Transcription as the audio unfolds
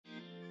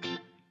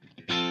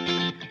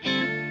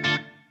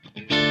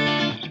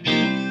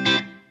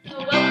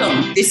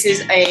This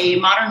is a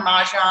Modern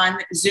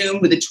Mahjong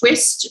Zoom with a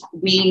twist.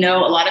 We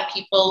know a lot of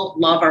people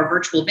love our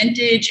virtual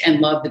vintage and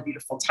love the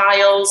beautiful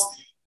tiles.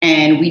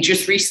 And we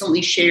just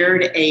recently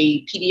shared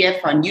a PDF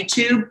on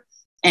YouTube,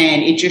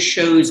 and it just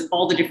shows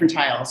all the different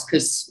tiles,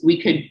 because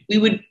we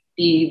would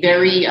be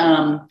very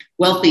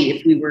wealthy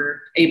if we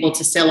were able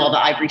to sell all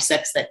the ivory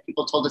sets that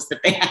people told us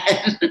that they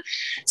had.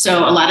 So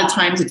a lot of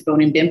times it's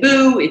bone and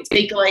bamboo, it's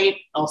Bakelite,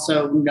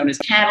 also known as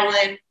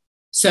Catalin.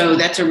 So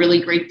that's a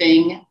really great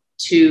thing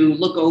to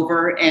look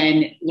over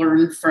and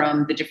learn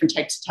from the different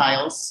types of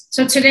tiles.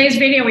 So today's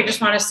video, we just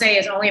want to say,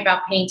 is only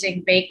about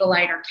painting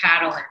Bakelite or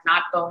Catalin,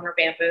 not bone or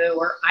bamboo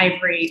or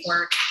ivory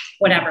or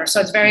whatever.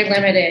 So it's very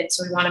limited.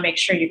 So we want to make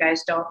sure you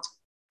guys don't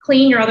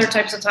clean your other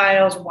types of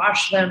tiles,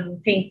 wash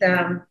them, paint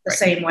them the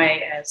same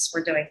way as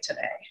we're doing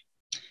today.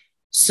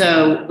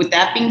 So with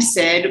that being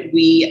said,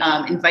 we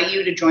invite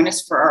you to join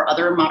us for our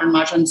other Modern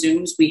Mahjong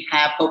Zooms. We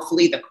have,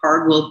 hopefully the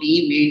card will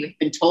be, we've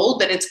been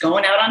told that it's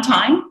going out on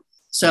time.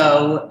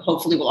 So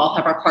hopefully we'll all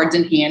have our cards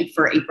in hand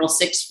for April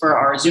 6th for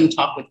our Zoom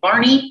talk with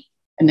Barney.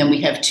 And then we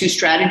have 2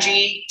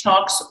 strategy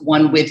talks,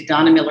 one with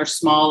Donna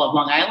Miller-Small of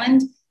Long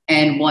Island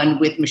and one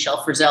with Michelle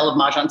Frizzell of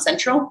Mahjong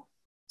Central.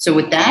 So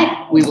with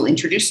that, we will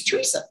introduce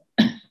Theresa.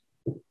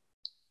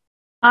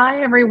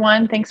 Hi,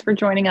 everyone. Thanks for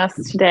joining us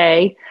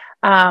today.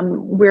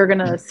 We're going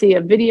to see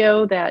a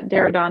video that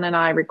Dara, Donna, and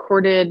I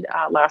recorded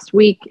last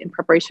week in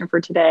preparation for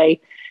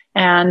today.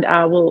 And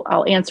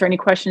I'll answer any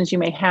questions you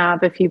may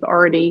have if you've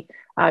already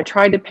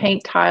tried to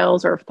paint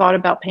tiles or thought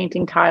about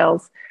painting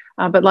tiles.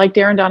 But like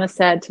Dara and Donna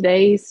said,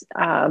 today's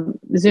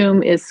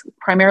Zoom is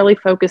primarily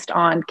focused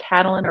on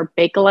Catalin or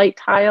Bakelite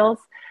tiles.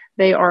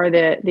 They are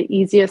the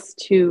easiest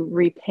to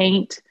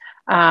repaint,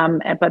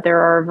 but there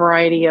are a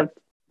variety of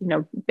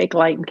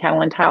Bakelite and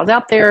Catalin tiles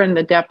out there in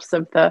the depths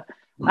of the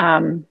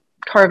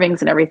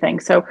carvings and everything.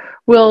 So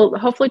we'll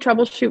hopefully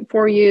troubleshoot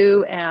for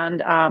you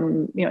and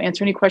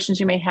answer any questions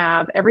you may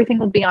have. Everything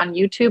will be on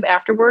YouTube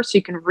afterwards, so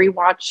you can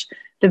rewatch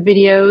the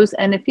videos.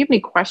 And if you have any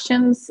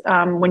questions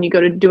when you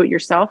go to do it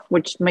yourself,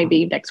 which may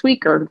be next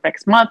week or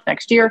next month,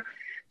 next year,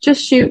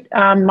 just shoot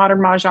Modern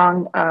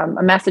Mahjong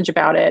a message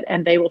about it,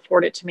 and they will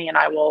forward it to me, and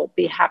I will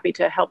be happy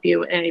to help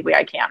you in any way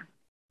I can.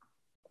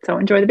 So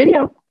enjoy the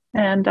video,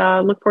 and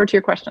look forward to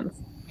your questions.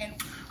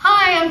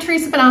 Hi, I'm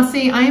Theresa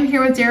Bounassi. I am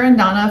here with Dara and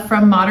Donna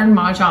from Modern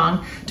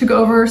Mahjong to go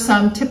over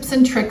some tips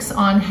and tricks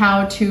on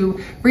how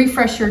to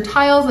refresh your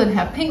tiles that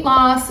have paint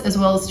loss, as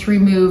well as to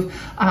remove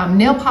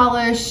nail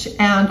polish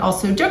and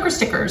also Joker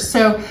stickers.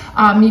 So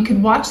you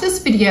can watch this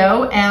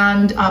video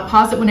and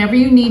pause it whenever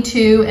you need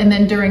to, and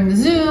then during the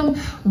Zoom,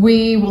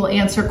 we will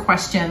answer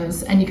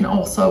questions, and you can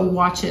also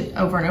watch it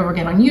over and over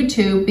again on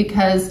YouTube,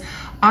 because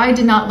I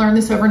did not learn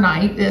this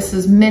overnight. This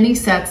is many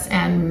sets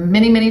and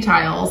many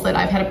tiles that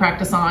I've had to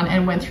practice on,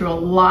 and went through a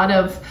lot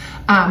of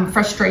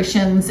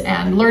frustrations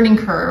and learning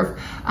curve.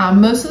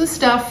 Most of the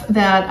stuff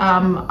that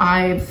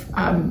I've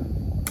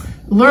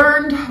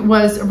learned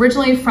was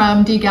originally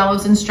from Dee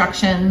Gallo's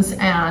instructions,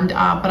 and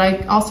but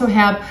I also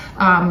have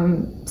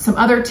some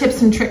other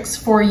tips and tricks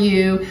for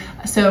you.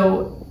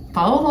 So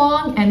follow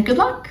along and good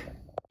luck.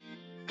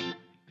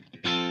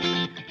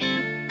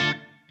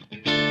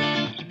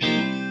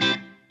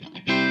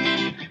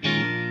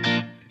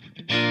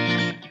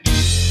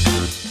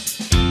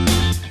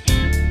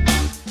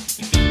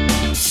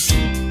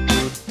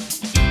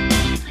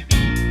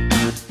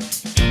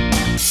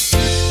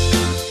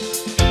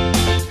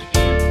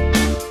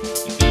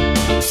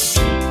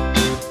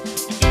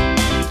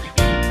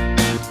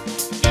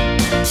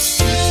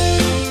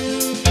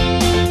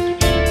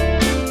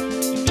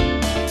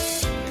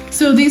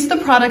 So these are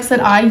the products that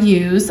I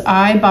use.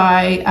 I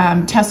buy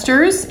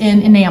Testors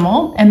in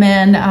enamel, and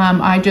then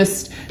I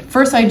just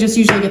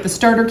usually get the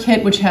starter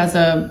kit, which has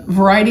a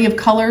variety of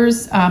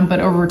colors, but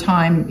over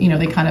time,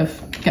 they kind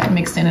of get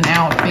mixed in and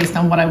out based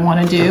on what I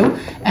want to do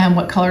and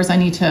what colors I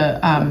need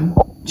to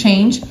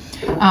change.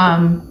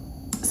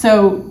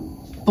 So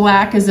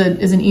black is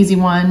an easy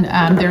one.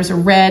 There's a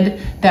red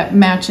that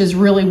matches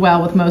really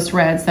well with most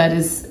reds that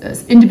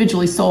is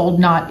individually sold,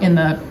 not in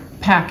the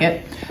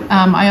packet.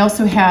 I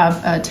also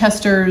have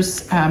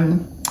Testors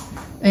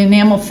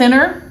enamel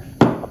thinner.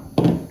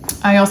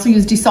 I also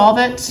use Dissolve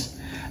It.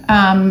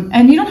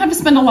 And you don't have to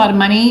spend a lot of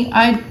money.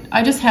 I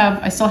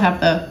still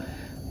have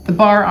the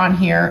bar on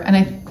here,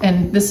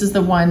 and this is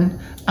the one,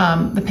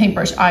 the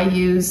paintbrush I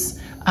use,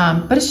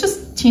 but it's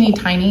just teeny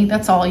tiny.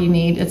 That's all you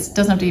need. It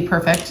doesn't have to be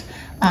perfect.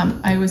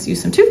 I always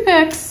use some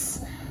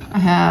toothpicks. I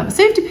have a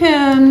safety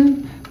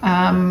pin.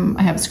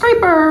 I have a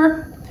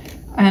scraper,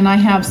 and I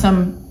have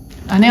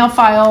a nail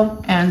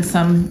file and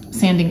some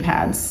sanding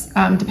pads,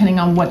 depending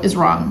on what is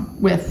wrong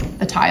with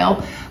the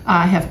tile.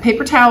 I have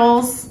paper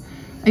towels.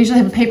 I usually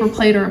have a paper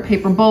plate or a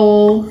paper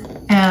bowl,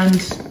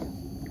 and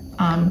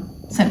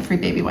scent-free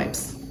baby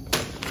wipes.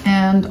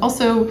 And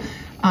also,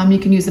 you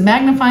can use a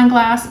magnifying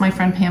glass. My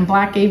friend Pam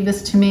Black gave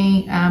this to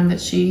me that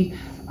she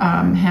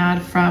had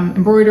from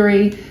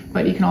embroidery,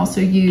 but you can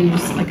also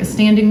use like a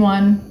standing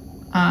one,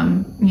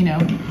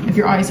 if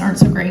your eyes aren't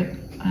so great.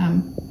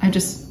 I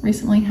just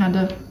recently had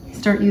to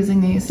start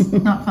using these.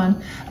 Not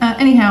fun.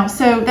 Anyhow,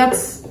 so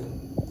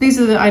these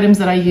are the items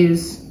that I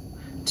use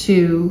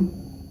to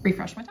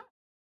refresh my time.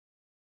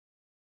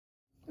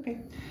 Okay.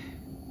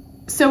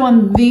 So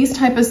on these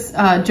type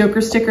of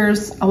Joker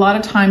stickers, a lot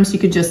of times you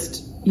could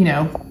just, you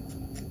know,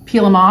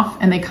 peel them off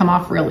and they come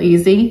off real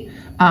easy.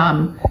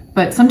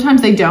 But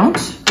sometimes they don't.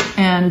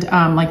 And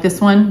like this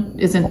one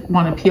isn't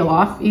want to peel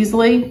off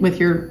easily with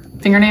your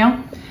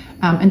fingernail.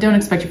 And don't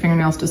expect your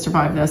fingernails to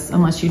survive this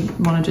unless you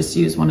want to just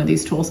use one of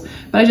these tools.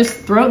 But I just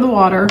throw it in the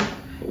water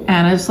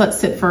and I just let it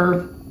sit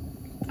for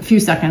a few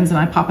seconds and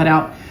I pop it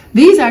out.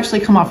 These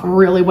actually come off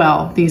really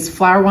well. These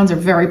flower ones are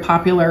very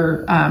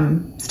popular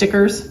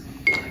stickers.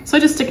 So I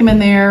just stick them in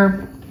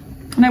there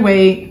and I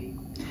wait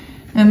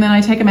and then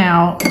I take them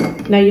out.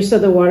 Now you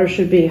said the water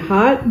should be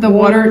hot? The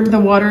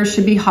water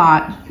should be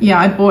hot. Yeah,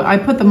 I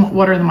put the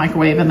water in the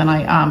microwave and then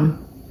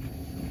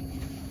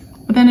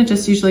but then it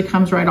just usually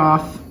comes right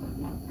off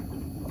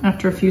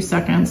after a few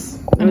seconds.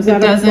 And is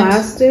that a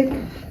plastic?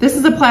 This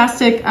is a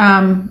plastic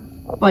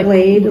like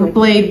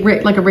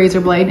blade, like a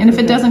razor blade. And if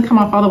it doesn't come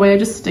off all the way, I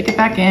just stick it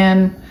back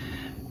in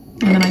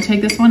and then I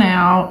take this one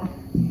out.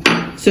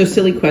 So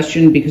silly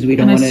question because we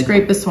don't want to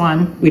scrape this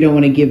one. We don't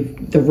want to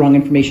give the wrong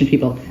information to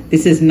people.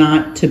 This is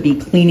not to be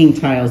cleaning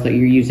tiles that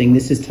you're using.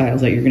 This is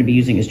tiles that you're going to be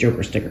using as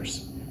Joker stickers.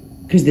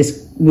 Because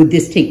would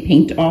this take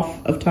paint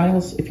off of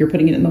tiles if you're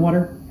putting it in the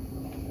water?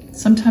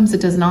 Sometimes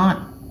it does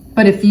not.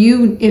 But if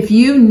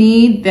you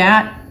need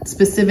that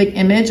specific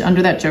image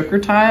under that Joker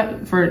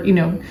tile for, you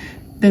know,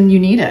 then you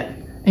need it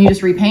and you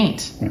just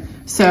repaint. Right.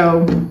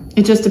 So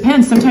it just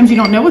depends. Sometimes you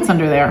don't know what's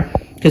under there.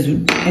 Because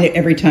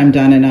every time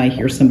Donna and I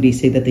hear somebody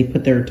say that they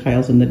put their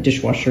tiles in the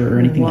dishwasher or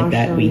anything like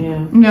that,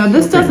 No,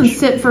 this doesn't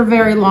sit for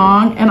very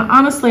long. And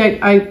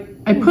honestly, I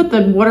put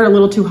the water a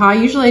little too high.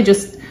 Usually I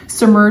just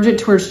submerge it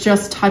towards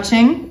just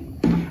touching.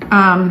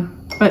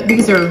 But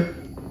these are...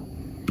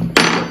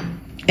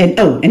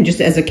 And just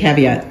as a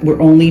caveat,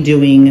 we're only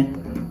doing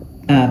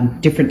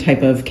different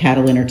type of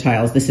Catalin or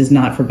tiles. This is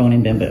not for bone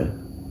and bamboo.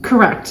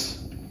 Correct.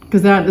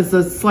 Because that is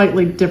a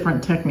slightly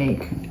different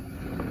technique.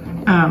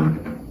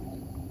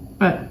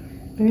 But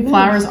nice.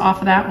 Flowers off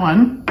of that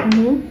one.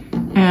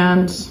 Mm-hmm.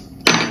 And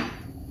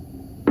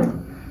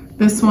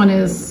this one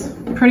is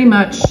pretty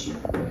much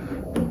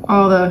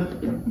all the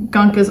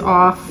gunk is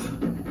off.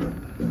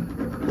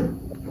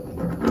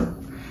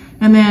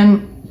 And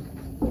then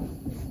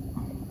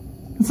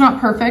it's not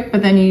perfect,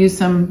 but then you use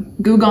some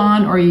Goo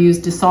Gone or you use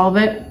Dissolve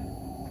It.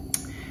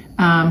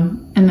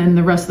 And then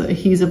the rest of the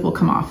adhesive will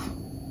come off.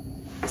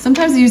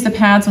 Sometimes I use the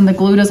pads when the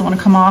glue doesn't want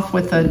to come off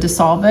with the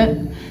Dissolve It,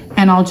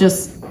 and I'll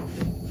just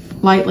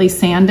lightly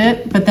sand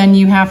it, but then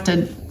you have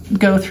to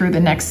go through the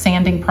next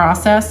sanding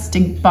process to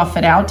buff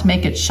it out to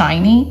make it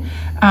shiny.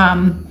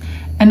 And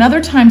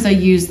other times I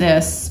use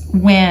this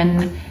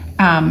when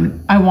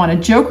I want a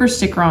Joker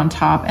sticker on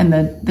top and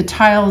the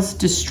tile's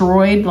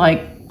destroyed,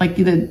 like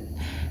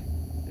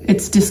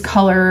it's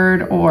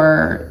discolored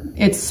or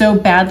it's so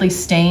badly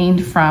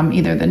stained from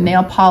either the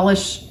nail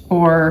polish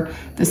or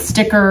the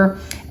sticker,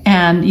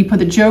 and you put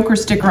the Joker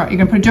sticker on, you're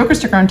gonna put a Joker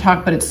sticker on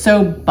top, but it's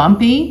so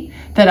bumpy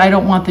that I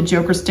don't want the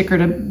Joker sticker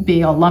to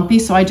be all lumpy.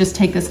 So I just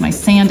take this and I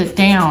sand it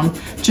down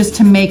just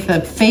to make the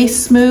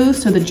face smooth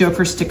so the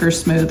Joker sticker is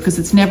smooth, because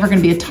it's never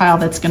gonna be a tile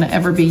that's gonna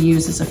ever be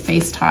used as a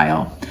face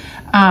tile.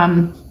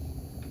 And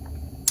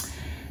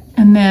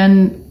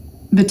then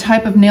the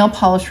type of nail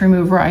polish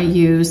remover I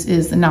use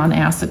is the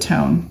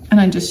non-acetone. And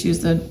I just use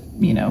the,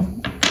 you know,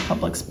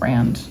 Publix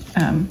brand.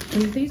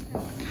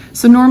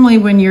 So normally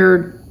when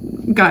you're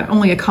got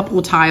only a couple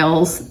of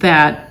tiles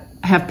that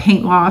have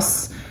paint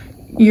loss,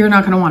 you're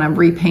not going to want to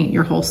repaint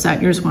your whole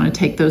set. You just want to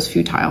take those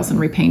few tiles and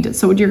repaint it.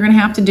 So what you're going to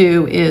have to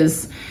do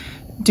is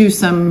do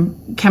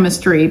some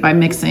chemistry by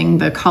mixing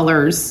the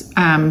colors,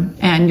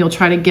 and you'll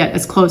try to get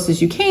as close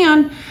as you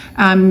can.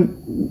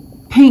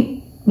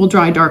 Paint will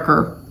dry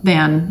darker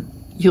than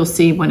you'll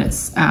see when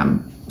it's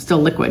still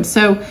liquid.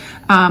 So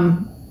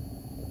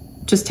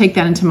just take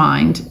that into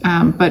mind.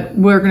 But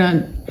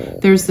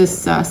there's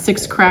this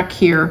 6 crack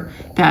here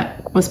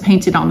that was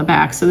painted on the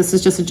back. So this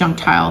is just a junk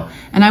tile.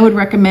 And I would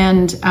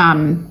recommend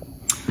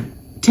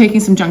taking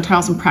some junk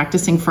tiles and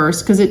practicing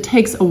first, because it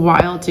takes a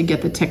while to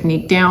get the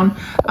technique down.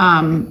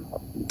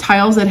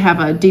 Tiles that have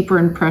a deeper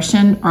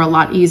impression are a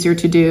lot easier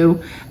to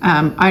do.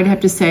 I'd have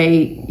to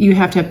say you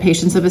have to have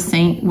patience of a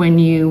saint when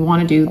you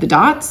want to do the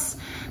dots,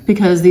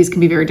 because these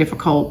can be very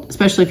difficult,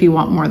 especially if you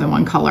want more than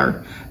one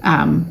color.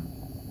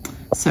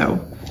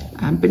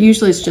 But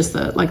usually it's just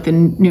like the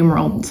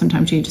numeral.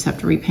 Sometimes you just have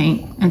to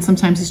repaint, and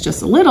sometimes it's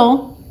just a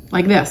little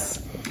like this.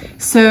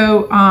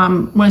 So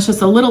when it's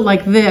just a little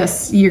like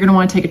this, you're gonna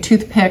wanna take a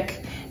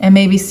toothpick and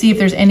maybe see if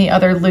there's any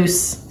other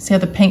loose, see how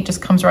the paint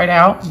just comes right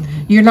out?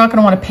 Mm-hmm. You're not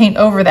gonna wanna paint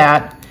over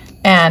that,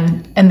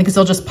 and because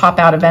they'll just pop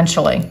out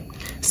eventually.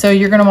 So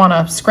you're gonna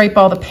wanna scrape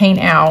all the paint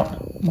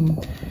out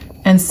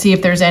and see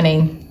if there's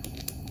any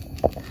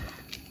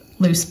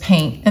loose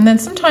paint. And then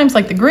sometimes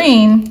like the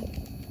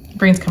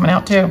green's coming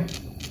out too.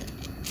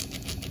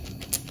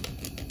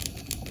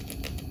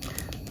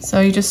 So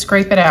you just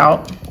scrape it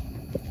out.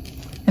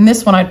 And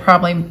this one I'd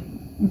probably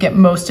get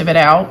most of it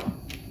out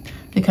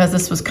because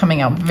this was coming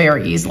out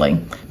very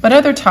easily. But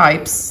other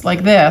types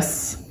like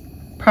this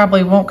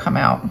probably won't come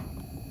out.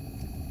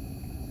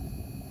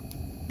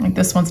 Like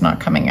this one's not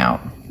coming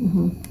out.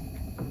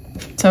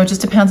 So it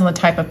just depends on the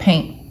type of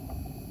paint.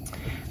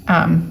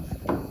 And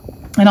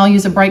I'll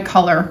use a bright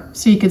color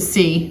so you could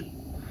see.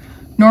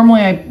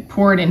 Normally I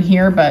pour it in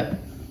here, but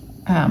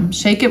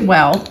shake it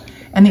well.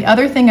 And the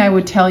other thing I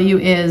would tell you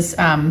is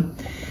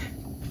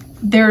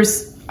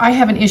I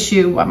have an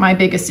issue. My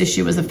biggest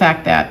issue is the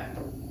fact that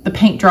the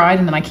paint dried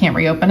and then I can't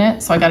reopen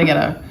it. So I got to get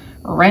a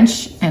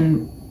wrench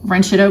and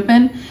wrench it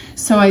open.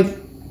 So I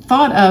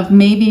thought of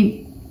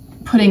maybe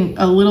putting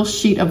a little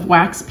sheet of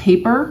wax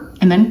paper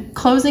and then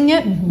closing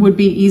it would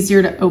be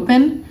easier to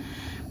open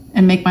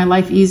and make my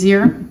life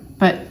easier.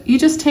 But you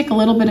just take a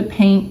little bit of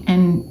paint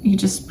and you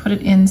just put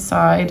it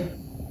inside.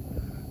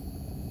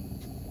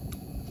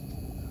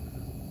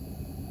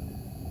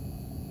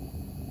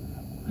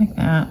 Like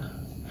that.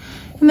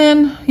 And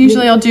then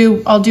usually I'll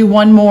do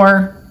one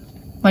more,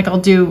 like I'll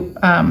do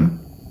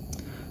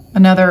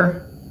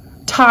another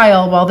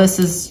tile while this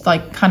is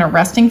like kind of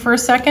resting for a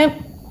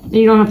second.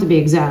 You don't have to be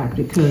exact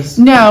because...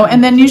 No,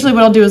 and then usually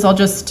what I'll do is I'll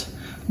just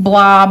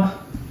blob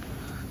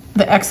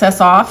the excess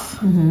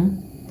off.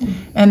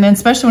 And then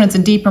especially when it's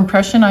a deep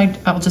impression,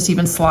 I'll just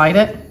even slide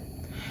it.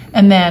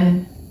 And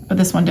then, but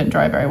this one didn't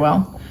dry very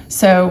well.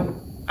 So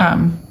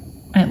I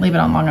didn't leave it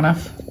on long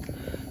enough.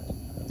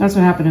 That's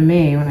what happened to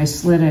me. When I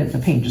slid it, the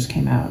paint just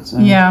came out. So.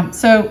 Yeah,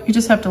 so you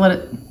just have to let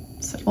it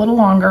sit a little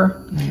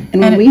longer.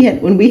 And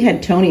when we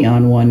had Tony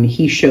on one,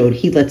 he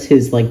lets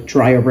his like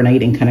dry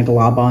overnight and kind of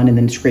glob on and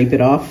then scrape it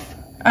off.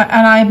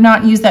 And I have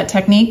not used that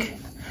technique.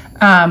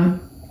 I'm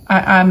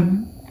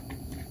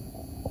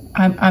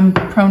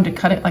prone to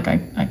cut it like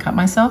I cut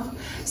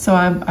myself, so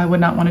I would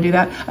not want to do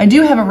that. I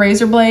do have a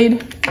razor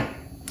blade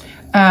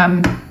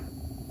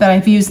that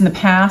I've used in the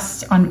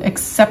past on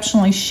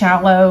exceptionally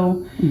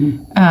shallow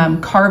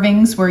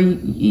carvings where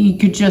you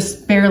could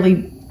just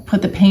barely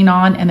put the paint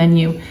on and then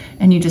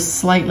you just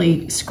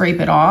slightly scrape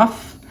it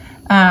off.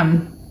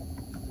 But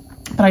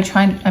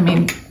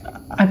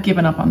I've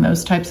given up on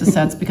those types of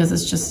sets because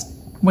it's just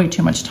way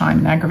too much time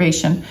and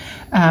aggravation.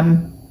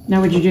 Now,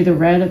 would you do the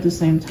red at the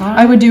same time?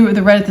 I would do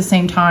the red at the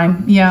same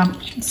time, yeah.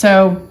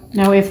 So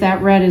now, if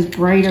that red is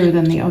brighter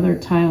than the other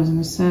tiles in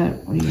the set,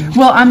 what do you?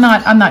 Well, I'm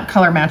not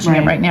color matching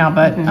it right now,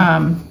 but okay.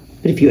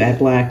 But if you add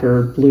black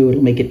or blue,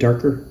 it'll make it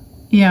darker.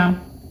 Yeah.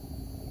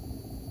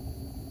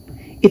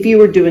 If you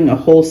were doing a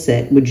whole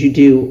set, would you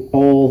do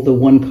all the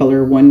one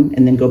color one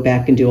and then go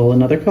back and do all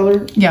another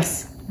color?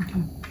 Yes.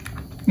 Okay.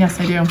 Yes,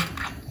 I do,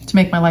 to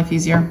make my life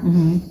easier.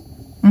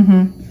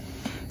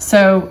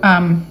 So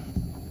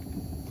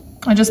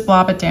I just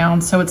blob it down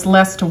so it's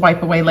less to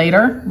wipe away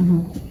later.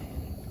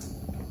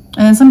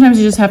 And then sometimes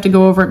you just have to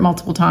go over it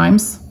multiple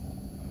times.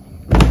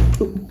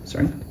 Ooh,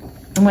 sorry.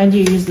 And when do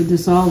you use the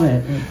dissolve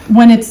it?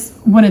 When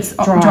it's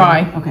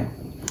dry. Okay.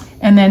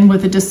 And then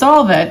with the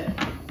dissolve it,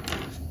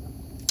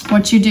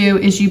 what you do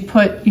is you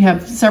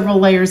have several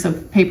layers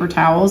of paper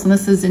towels, and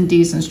this is in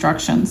Dee's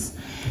instructions.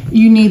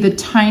 You need the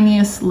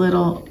tiniest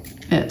little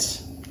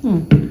bit.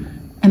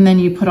 And then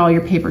you put all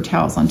your paper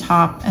towels on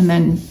top, and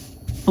then,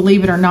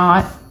 believe it or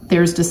not,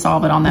 there's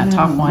dissolve it on that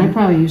top one. I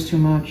probably used too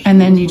much. And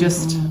then you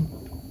just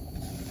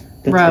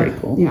rub. Very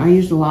cool. Yeah, I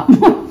used a lot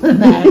more than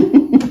that.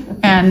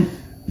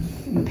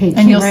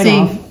 and you'll see.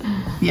 Off.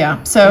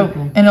 Yeah. So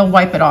and it'll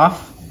wipe it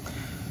off.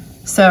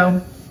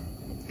 So.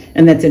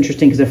 And that's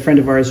interesting because a friend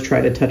of ours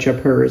tried to touch up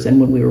hers,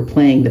 and when we were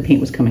playing, the paint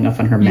was coming off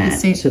on her mat.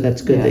 So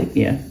that's good.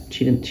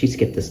 She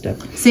skipped this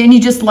step. See, and you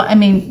just,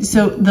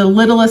 so the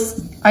littlest,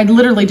 I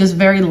literally just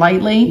very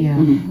lightly,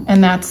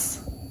 and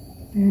that's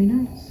very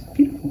nice,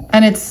 beautiful.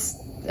 And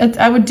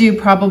I would do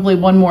probably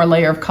one more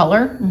layer of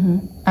color,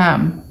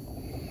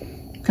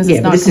 because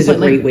it's not this is a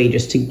great way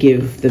just to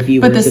give the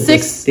viewers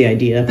the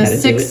idea of how to do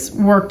it. The 6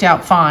 worked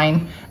out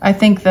fine. I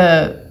think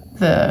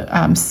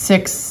the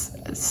 6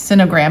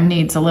 Cinogram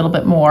needs a little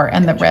bit more,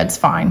 and the red's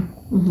fine.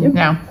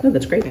 No,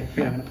 that's great.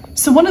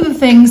 So one of the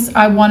things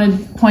I wanted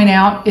to point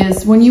out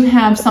is when you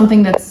have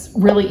something that's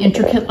really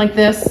intricate like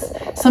this,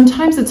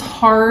 sometimes it's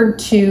hard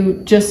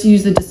to just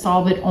use the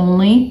dissolve it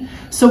only.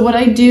 So what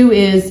I do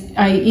is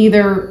I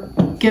either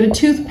get a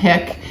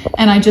toothpick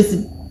and I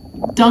just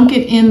dunk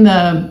it in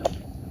the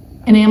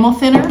enamel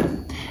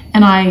thinner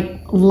and I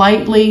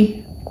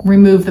lightly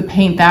remove the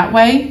paint that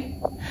way.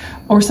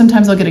 Or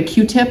sometimes I'll get a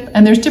Q-tip,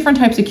 and there's different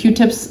types of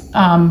Q-tips.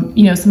 Some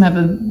have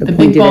the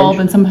big bulb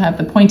and some have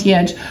the pointy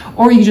edge.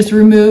 Or you just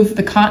remove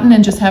the cotton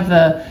and just have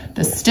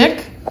the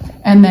stick.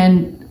 And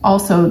then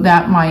also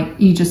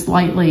you just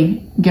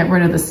lightly get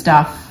rid of the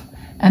stuff.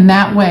 And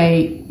that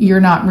way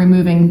you're not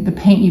removing the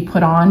paint you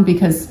put on,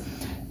 because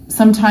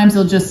sometimes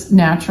it'll just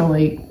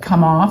naturally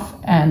come off,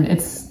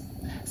 and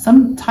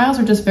some tiles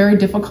are just very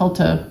difficult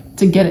to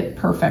get it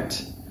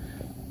perfect.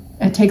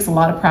 It takes a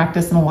lot of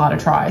practice and a lot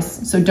of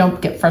tries. So don't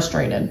get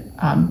frustrated,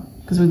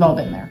 because we've all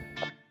been there.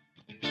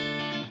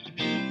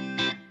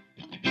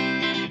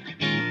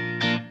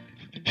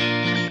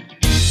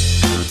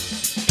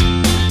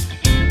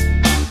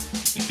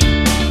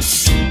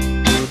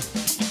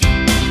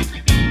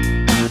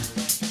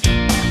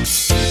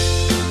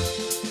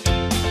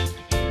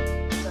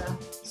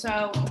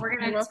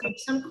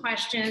 some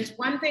questions.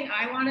 One thing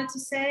I wanted to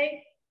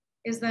say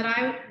is that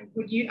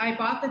I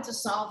bought the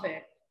Dissolve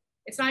It.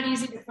 It's not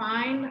easy to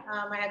find.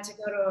 I had to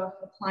go to a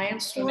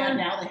appliance store.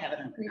 Now they have it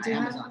on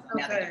Amazon.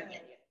 Oh, good.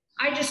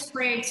 I just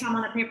sprayed some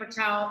on a paper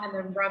towel and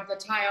then rubbed the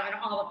tile, and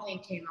all the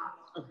paint came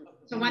off. Okay.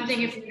 So one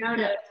thing, if you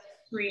notice,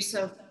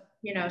 Theresa,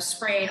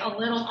 sprayed a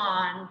little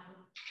on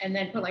and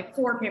then put like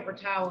 4 paper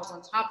towels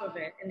on top of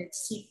it, and it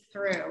seeped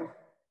through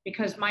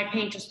because my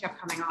paint just kept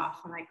coming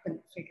off, and I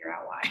couldn't figure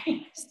out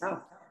why. So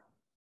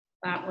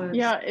that was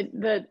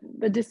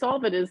the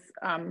Dissolve It is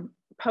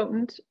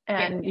potent,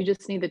 and you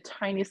just need the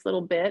tiniest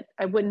little bit.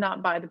 I would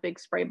not buy the big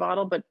spray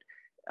bottle, but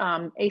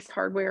Ace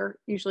Hardware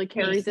usually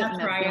carries it, and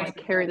that's right. They only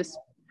carry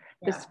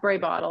the spray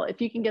bottle. If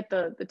you can get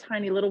the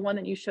tiny little one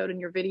that you showed in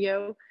your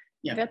video,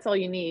 that's all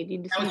you need.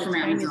 You just need the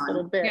tiniest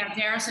little bit. Yeah,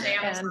 Dara said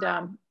Amazon.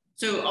 And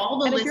so all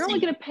the if you're only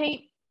going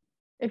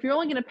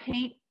to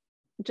paint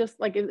just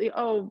like,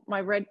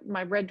 my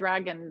red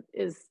dragon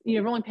is,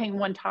 you're only painting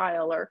 1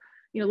 tile or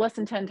less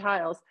than 10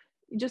 tiles,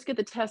 you just get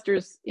the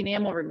Testors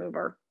enamel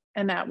remover,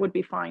 and that would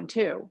be fine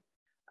too.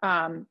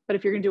 But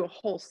if you're going to do a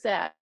whole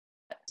set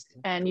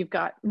and you've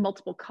got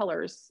multiple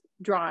colors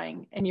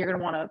drying and you're going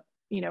to want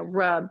to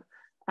rub,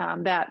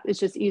 that it's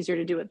just easier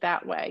to do it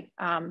that way.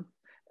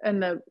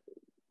 And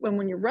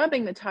when you're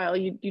rubbing the tile,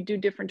 you do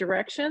different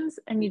directions,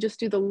 and you just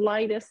do the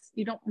lightest.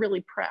 You don't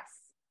really press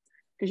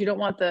because you don't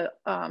want the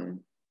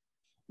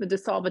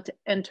Dissolve It to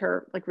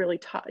enter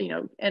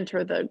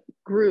enter the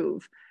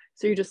groove.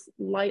 So you're just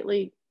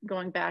lightly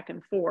going back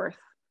and forth.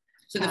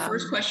 So the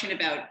first question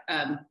about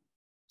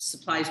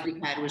supplies we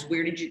had was,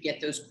 where did you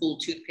get those cool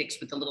toothpicks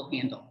with the little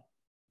handle?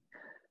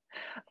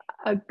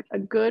 A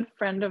good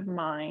friend of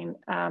mine,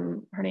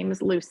 her name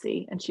is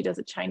Lucy, and she does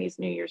a Chinese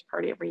New Year's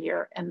party every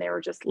year, and they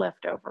were just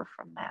left over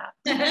from that.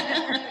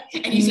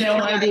 And you no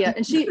idea.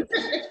 And she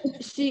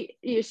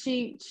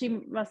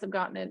must have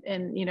gotten it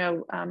in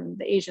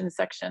the Asian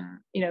section,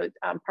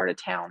 part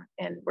of town,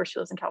 and where she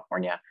lives in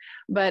California.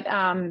 But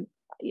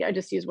I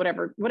just use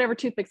whatever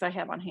toothpicks I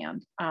have on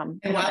hand. And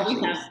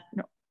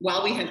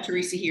while we have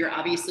Theresa here,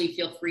 obviously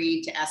feel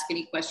free to ask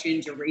any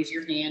questions or raise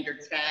your hand or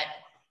chat.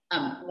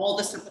 All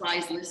the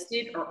supplies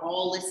listed are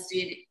all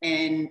listed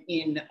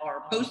in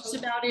our posts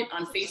about it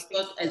on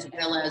Facebook, as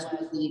well as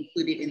will be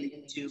included in the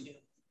YouTube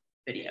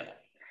video.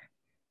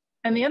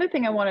 And the other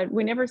thing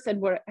we never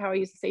said how I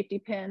use a safety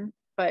pin,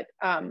 but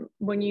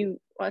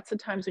lots of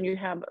times when you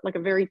have like a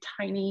very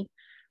tiny,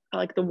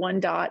 like the 1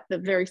 dot, the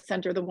very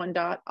center of the 1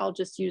 dot, I'll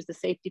just use the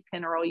safety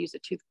pin, or I'll use a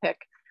toothpick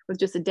with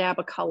just a dab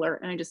of color,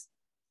 and I just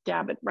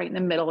dab it right in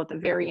the middle at the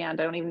very end.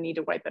 I don't even need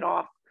to wipe it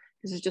off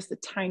because it's just the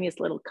tiniest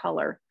little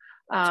color.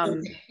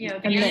 The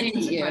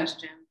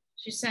question.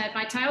 She said,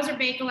 my tiles are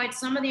Bakelite.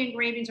 Some of the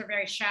engravings are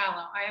very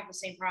shallow. I have the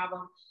same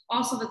problem.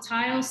 Also, the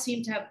tiles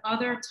seem to have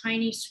other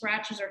tiny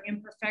scratches or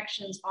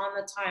imperfections on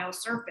the tile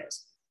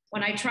surface.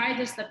 When I tried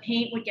this, the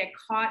paint would get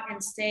caught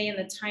and stay in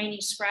the tiny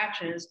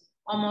scratches,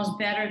 almost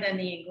better than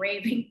the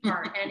engraving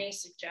part. Any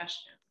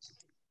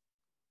suggestions?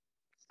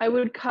 I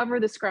would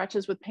cover the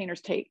scratches with painter's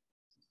tape.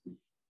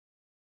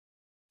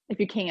 If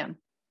you can.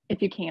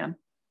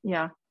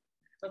 Yeah.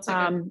 That's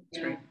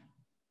great.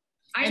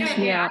 I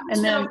know.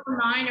 And then for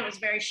mine, it was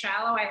very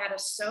shallow. I had a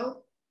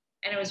soap,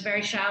 and it was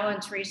very shallow.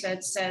 And Theresa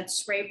said,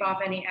 scrape off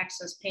any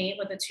excess paint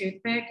with a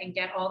toothpick and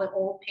get all the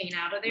old paint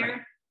out of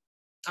there,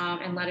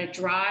 and let it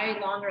dry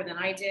longer than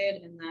I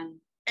did.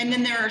 And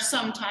then there are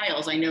some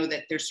tiles. I know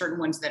that there's certain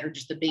ones that are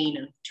just the bane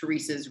of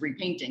Theresa's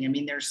repainting. I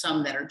mean, there's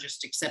some that are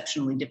just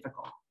exceptionally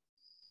difficult.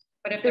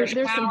 But if there's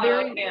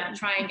shallow,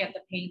 try and get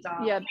the paint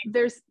off. Yeah,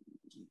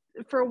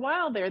 for a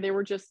while they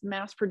were just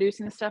mass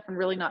producing the stuff and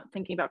really not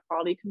thinking about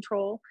quality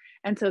control.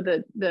 And so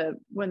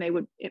when they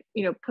would,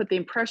 put the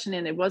impression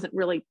in, it wasn't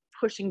really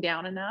pushing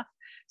down enough.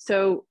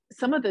 So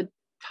some of the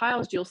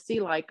tiles you'll see,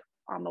 like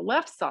on the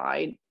left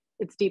side,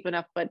 it's deep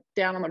enough, but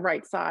down on the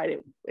right side,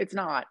 it's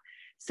not.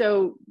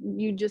 So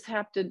you just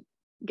have to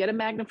get a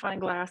magnifying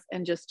glass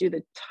and just do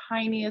the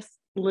tiniest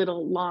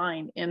little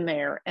line in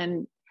there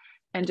and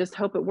just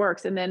hope it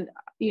works. And then,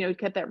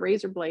 get that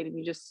razor blade and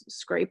you just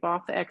scrape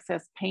off the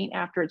excess paint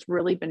after it's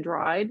really been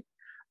dried.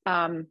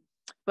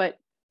 But,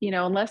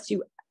 unless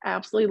you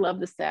absolutely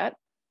love the set,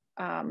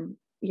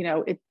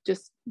 it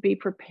just be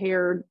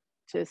prepared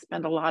to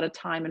spend a lot of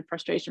time and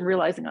frustration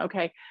realizing,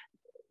 okay,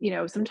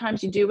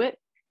 sometimes you do it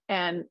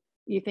and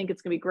you think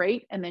it's going to be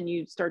great. And then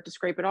you start to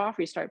scrape it off,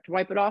 or you start to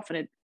wipe it off and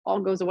it all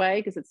goes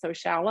away because it's so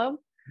shallow.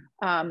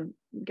 You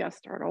got to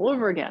start all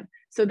over again.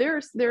 So there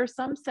are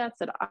some sets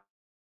that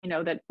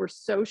that were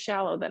so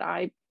shallow that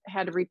I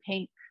had to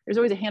repaint. There's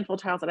always a handful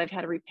of tiles that I've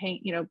had to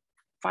repaint,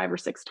 5 or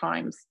 6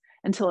 times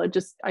until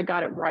I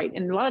got it right.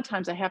 And a lot of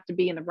times I have to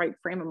be in the right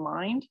frame of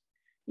mind,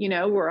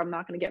 where I'm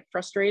not going to get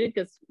frustrated,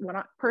 because when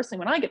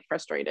I get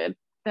frustrated,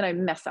 then I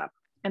mess up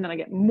and then I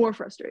get more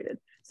frustrated.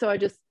 So I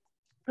just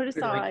put it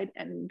aside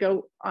and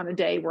go on a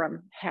day where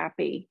I'm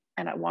happy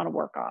and I want to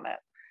work on it.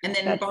 And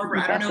then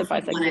Barbara, I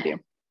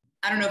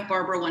don't know if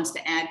Barbara wants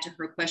to add to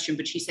her question,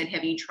 but she said,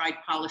 have you tried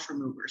polish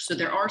removers? So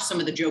there are some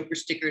of the Joker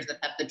stickers that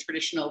have the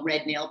traditional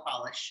red nail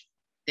polish.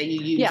 that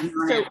you use? Yes.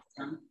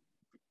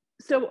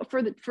 So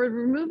for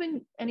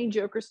removing any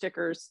joker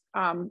stickers,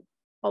 the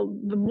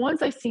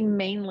ones I see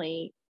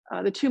mainly,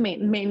 the two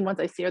main ones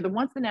I see are the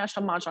ones the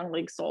National Mahjong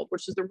League sold,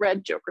 which is the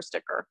red joker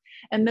sticker.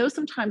 And those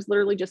sometimes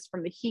literally just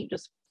from the heat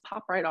just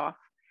pop right off.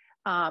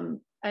 And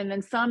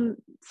then some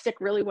stick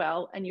really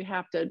well and you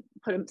have to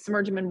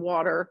submerge them in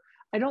water.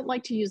 I don't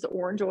like to use the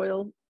orange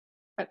oil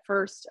at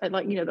first. I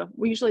like,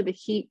 usually the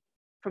heat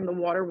from the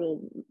water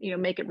will,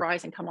 make it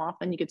rise and come off,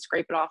 and you could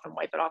scrape it off and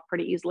wipe it off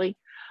pretty easily.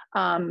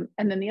 And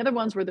then the other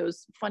ones were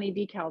those funny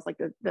decals, like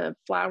the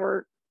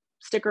flower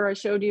sticker I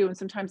showed you. And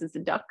sometimes it's a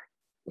duck.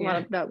 A lot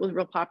of that was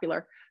real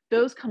popular.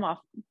 Those come off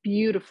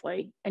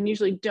beautifully and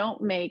usually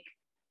don't make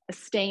a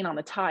stain on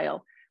the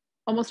tile.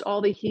 Almost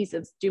all the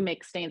adhesives do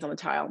make stains on the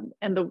tile.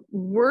 And the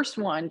worst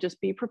one,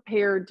 just be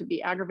prepared to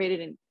be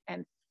aggravated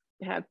and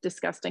have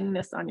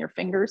disgustingness on your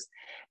fingers,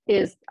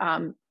 is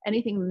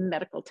anything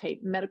medical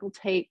tape,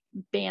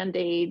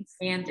 Band-Aids.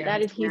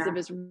 That adhesive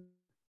is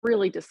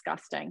really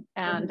disgusting.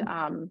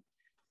 And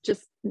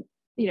just,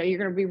 you're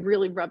going to be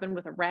really rubbing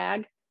with a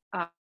rag.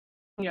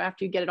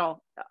 After you get it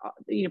all,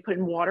 put it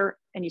in water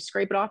and you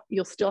scrape it off,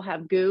 you'll still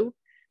have goo.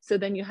 So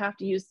then you have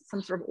to use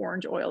some sort of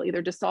orange oil,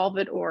 either dissolve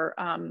it or,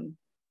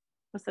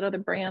 what's that other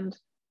brand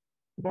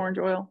of orange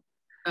oil?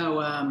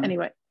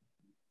 Anyway,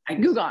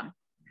 Goo Gone.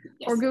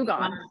 Yes. Or Goo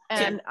Gone.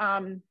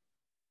 And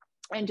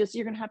just,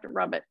 you're going to have to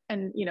rub it.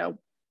 And,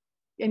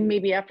 and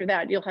maybe after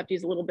that, you'll have to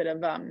use a little bit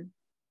of,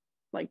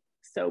 like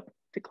soap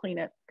to clean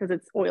it because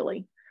it's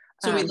oily.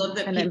 So we love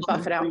that. And then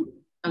buff it out.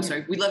 I'm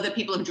sorry. We love that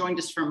people have joined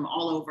us from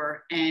all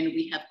over, and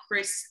we have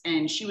Chris,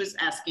 and she was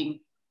asking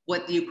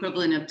what the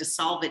equivalent of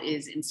dissolve it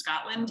is in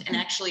Scotland. And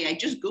actually I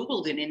just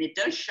Googled it and it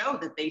does show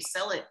that they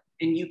sell it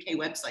in UK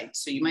websites.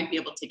 So you might be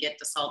able to get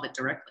dissolve it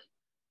directly.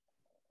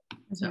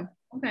 So,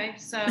 okay.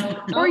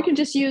 So, or you can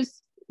just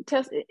use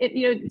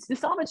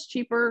dissolve it's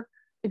cheaper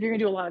if you're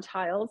gonna do a lot of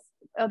tiles.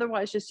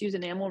 Otherwise just use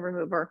enamel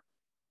remover.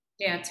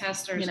 Yeah.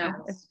 Testors.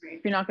 If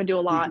you're not gonna do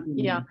a lot. Mm-hmm.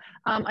 Yeah.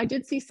 I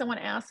did see someone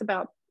ask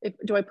about,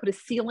 do I put a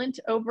sealant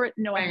over it?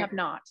 No, right. I have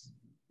not.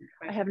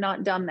 Right. I have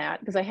not done that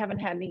because I haven't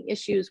had any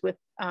issues with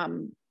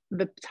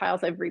the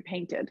tiles I've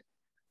repainted.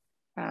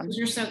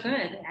 You're so good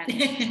at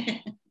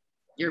it.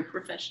 You're a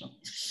professional.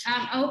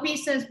 Opie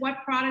says, what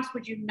products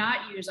would you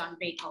not use on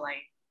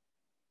Bakelite?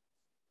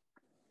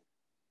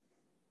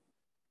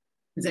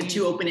 Is that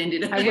too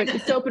open-ended? I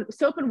would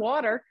soap and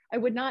water. I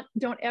would not.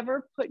 Don't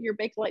ever put your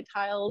Bakelite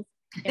tiles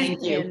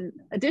in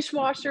a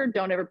dishwasher.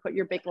 Don't ever put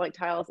your Bakelite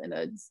tiles in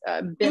a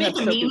bin of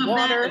soapy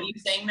water. Are you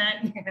saying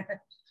that?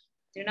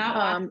 Do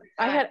not.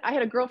 I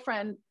had a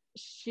girlfriend.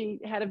 She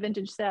had a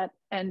vintage set,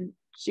 and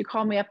she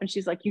called me up, and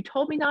she's like, "You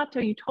told me not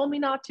to. You told me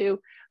not to."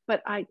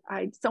 But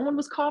someone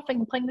was coughing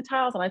and playing the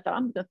tiles, and I thought,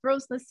 I'm going to throw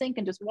this in the sink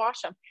and just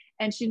wash them.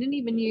 And she didn't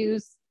even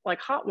use like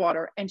hot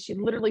water, and she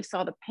literally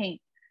saw the paint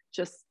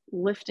just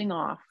lifting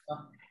off. Oh.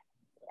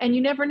 And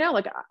you never know.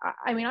 Like,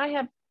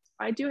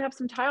 I do have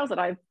some tiles that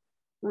I've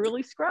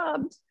really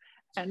scrubbed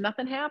and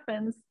nothing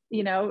happens,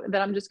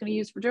 that I'm just going to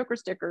use for joker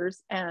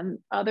stickers, and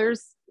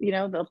others,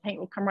 the paint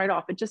will come right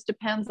off. It just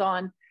depends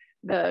on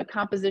the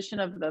composition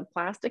of the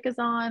plastic is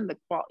on, the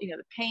quality,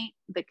 the paint,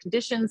 the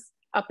conditions.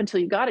 Up until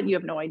you got it, you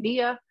have no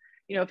idea.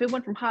 If it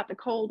went from hot to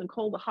cold and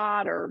cold to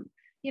hot, or,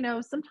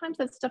 sometimes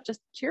that stuff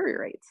just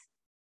deteriorates.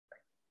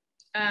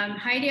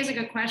 Heidi has a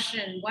good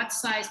question. What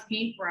size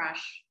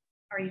paintbrush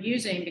are you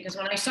using? Because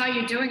when I saw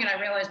you doing it, I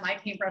realized my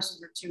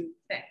paintbrushes were too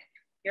thick.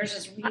 Yours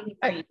is really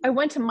I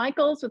went to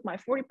Michael's with my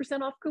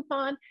 40% off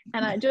coupon,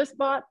 and I just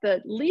bought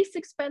the least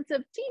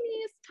expensive,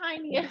 teeniest,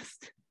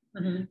 tiniest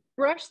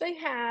brush they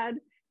had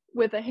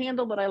with a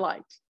handle that I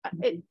liked.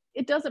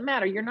 It doesn't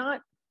matter. You're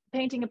not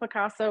painting a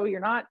Picasso.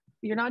 You're not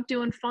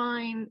doing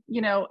fine.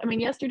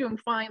 Yes, you're doing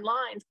fine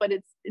lines, but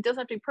it doesn't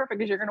have to be perfect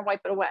because you're going to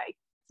wipe it away.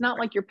 It's not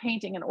like you're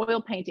painting an oil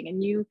painting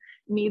and you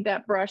need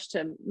that brush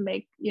to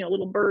make,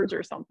 little birds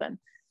or something.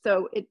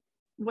 So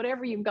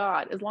whatever you've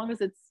got, as long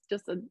as it's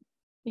just a,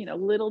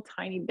 little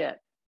tiny bit,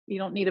 you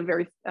don't need a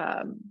very,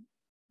 I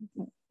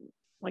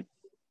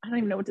don't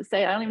even know what to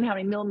say. I don't even know how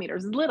many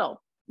millimeters.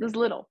 Little.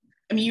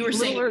 I mean, you were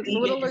saying the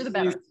littler the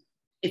better.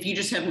 If you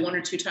just have one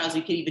or two tiles,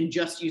 you could even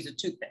just use a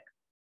toothpick.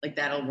 Like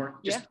that'll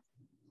work.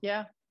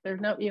 Yeah.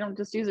 You don't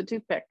just use a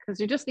toothpick because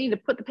you just need to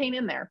put the paint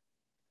in there.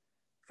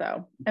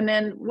 So, and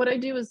then what I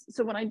do is,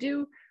 when I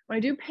do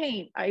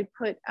paint, I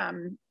put,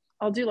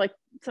 I'll do like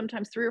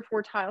sometimes 3 or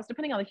 4 tiles,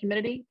 depending on the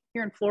humidity.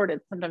 Here in Florida,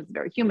 sometimes it's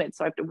very humid,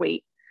 so I have to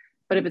wait.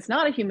 But if it's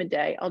not a humid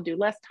day, I'll do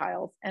less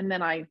tiles. And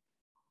then I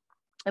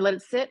let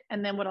it sit.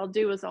 And then what I'll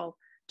do is I'll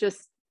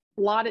just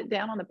blot it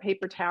down on the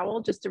paper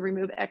towel just to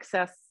remove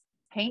excess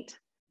paint.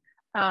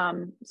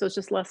 So it's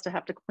just less to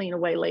have to clean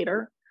away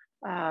later.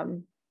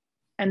 And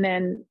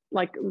then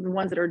like the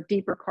ones that are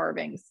deeper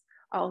carvings,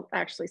 I'll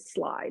actually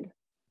slide,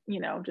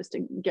 just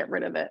to get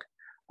rid of it.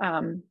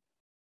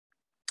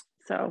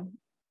 So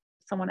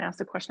someone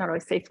asked a question, how do I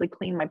safely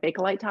clean my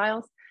Bakelite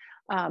tiles?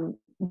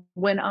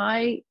 When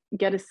I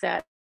get a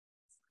set,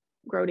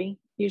 Grody,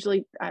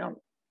 usually I don't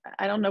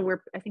I don't know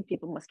where, I think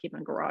people must keep them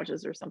in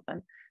garages or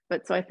something.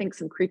 But so I think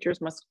some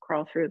creatures must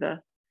crawl through the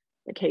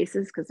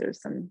cases because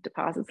there's some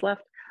deposits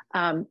left.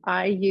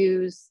 I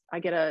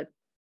get a,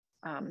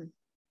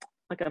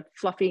 like a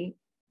fluffy,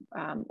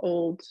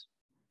 old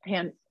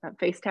hand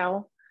face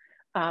towel.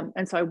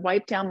 And so I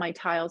wipe down my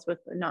tiles with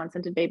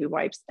non-scented baby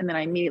wipes, and then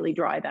I immediately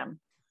dry them.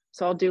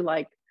 So I'll do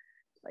like,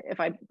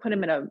 if I put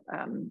them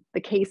in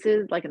the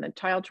cases, like in the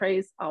tile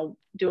trays, I'll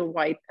do a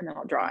wipe and then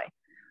I'll dry.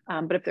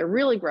 But if they're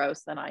really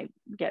gross, then I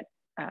get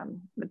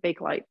the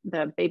Bakelite,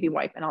 the baby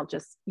wipe, and I'll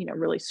just,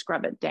 really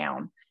scrub it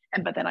down.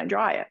 But then I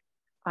dry it.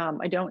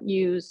 I don't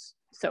use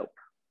soap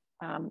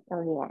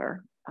or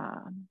water.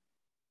 But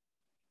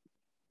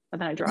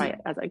then I dry it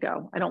as I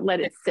go. I don't let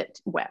it sit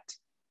wet.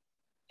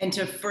 And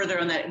to further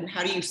on that,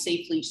 how do you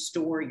safely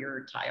store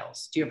your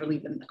tiles? Do you ever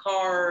leave them in the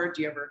car?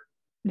 Do you ever?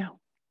 No.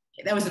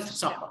 Okay, that was a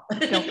softball.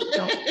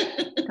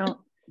 Don't.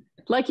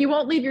 Like you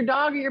won't leave your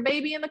dog or your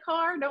baby in the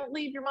car. Don't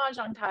leave your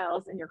Mahjong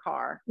tiles in your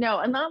car. No,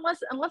 and unless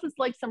it's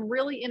like some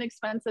really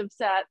inexpensive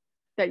set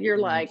that you're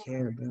like,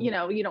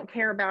 you don't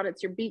care about.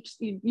 It's your beach.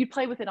 You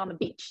play with it on the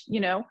beach,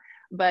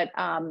 But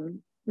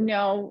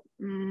no,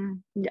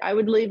 I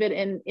would leave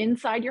it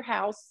inside your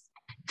house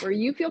where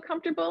you feel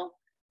comfortable.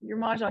 Your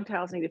Mahjong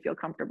tiles need to feel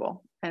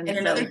comfortable, and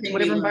another thing,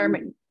 whatever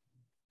environment.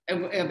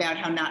 About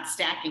how not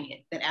stacking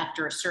it, that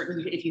after a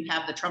certain, if you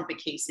have the trumpet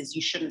cases,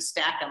 you shouldn't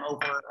stack them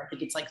over, I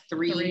think it's like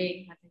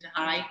three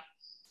high.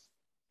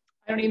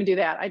 I don't even do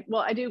that.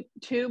 I do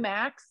 2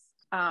 max,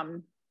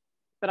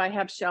 but I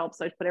have shelves,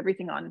 so I put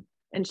everything on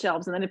in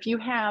shelves. And then if you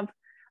have,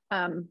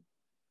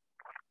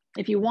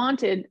 if you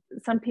wanted,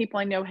 some people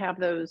I know have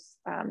those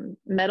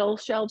metal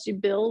shelves you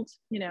build,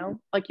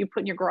 like you put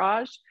in your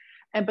garage,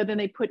 but then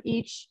they put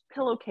each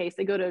pillowcase,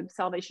 they go to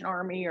Salvation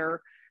Army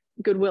or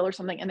Goodwill or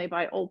something, and they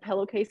buy old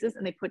pillowcases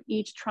and they put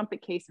each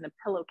trumpet case in a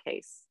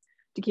pillowcase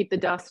to keep the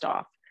dust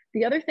off.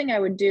 The other thing I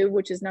would do,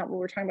 which is not what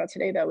we're talking about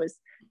today though, is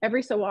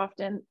every so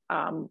often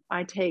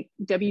I take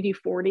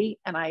WD-40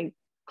 and I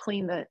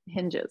clean the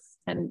hinges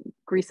and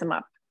grease them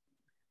up,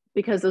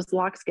 because those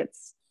locks get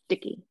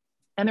sticky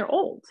and they're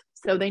old.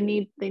 So they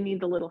need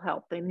the little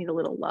help. They need a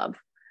little love.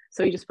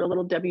 So you just put a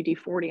little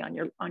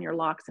WD-40 on your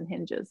locks and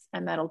hinges,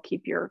 and that'll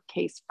keep your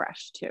case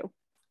fresh too.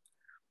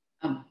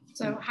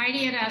 So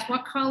Heidi had asked,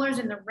 what colors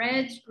in the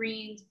reds,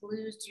 greens,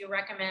 blues do you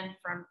recommend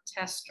from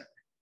Tester?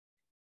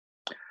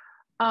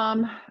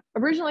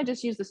 Originally I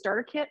just used the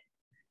starter kit.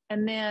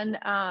 And then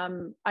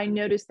I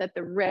noticed that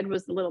the red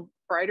was a little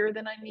brighter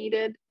than I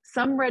needed.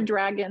 Some red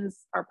dragons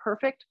are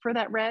perfect for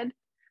that red.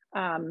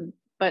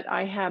 But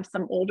I have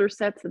some older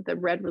sets that the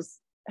red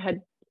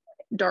had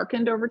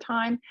darkened over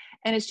time.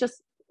 And it's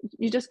just,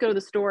 you just go to the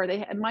store.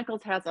 And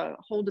Michael's has a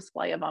whole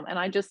display of them. And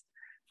I just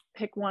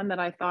pick one that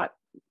I thought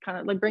kind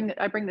of like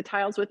I bring the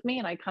tiles with me,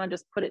 and I kind of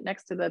just put it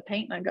next to the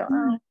paint, and I go,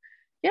 oh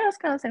yeah, it's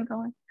kind of the same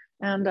color.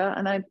 And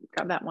I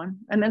got that one.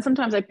 And then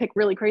sometimes I pick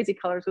really crazy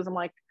colors because I'm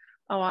like,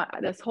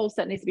 this whole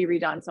set needs to be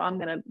redone. So I'm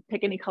going to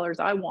pick any colors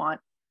I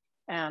want.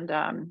 And,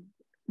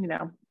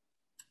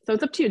 so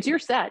it's up to you. It's your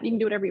set. You can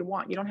do whatever you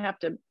want. You don't have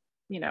to,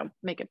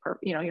 make it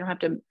perfect. You don't have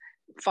to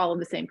follow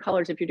the same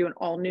colors if you're doing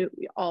all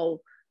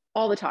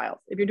the tiles.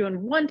 If you're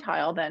doing one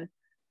tile, then,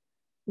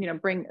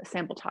 bring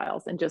sample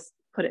tiles and just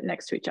put it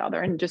next to each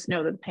other, and just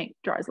know that the paint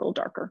dries a little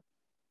darker.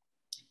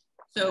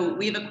 So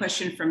we have a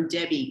question from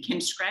Debbie.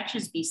 Can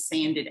scratches be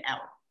sanded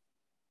out?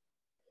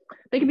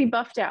 They can be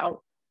buffed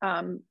out,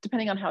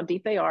 depending on how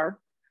deep they are.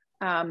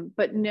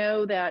 But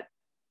know that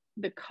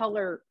the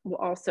color will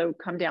also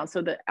come down.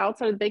 So the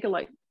outside of the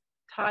Bakelite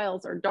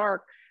tiles are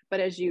dark, but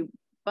as you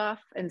buff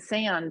and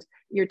sand,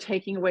 you're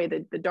taking away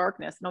the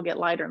darkness, and it'll get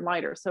lighter and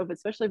lighter. So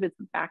especially if it's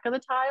the back of the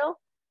tile,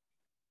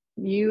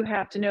 you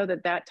have to know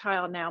that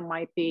tile now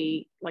might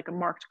be like a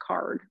marked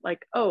card,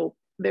 like, oh,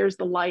 there's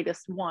the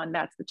lightest one,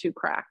 that's the 2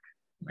 crack.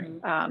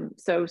 Right.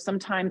 So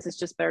sometimes it's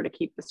just better to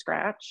keep the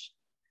scratch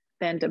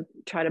than to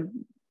try to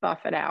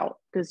buff it out,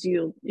 because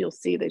you'll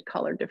see the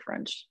color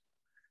difference.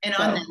 And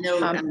on that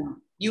note,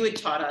 you had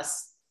taught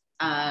us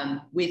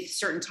with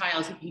certain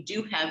tiles, if you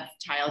do have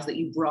tiles that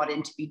you brought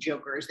in to be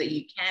jokers, that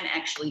you can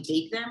actually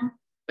bake them.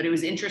 But it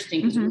was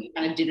interesting because we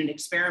kind of did an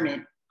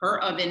experiment.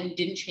 Her oven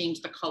didn't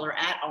change the color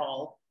at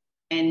all,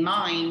 and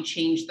mine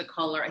changed the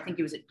color. I think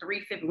it was at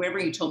 350, wherever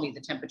you told me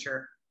the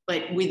temperature.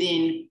 But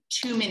within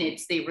 2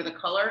 minutes, they were the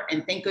color.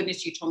 And thank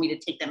goodness you told me to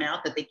take them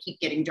out, that they keep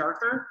getting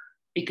darker,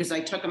 because I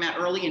took them out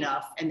early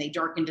enough and they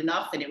darkened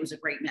enough, and it was a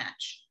great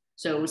match.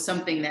 So it was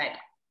something that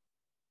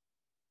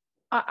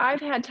I've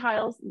had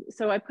tiles.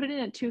 So I put it in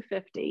at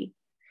 250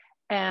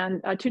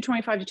 and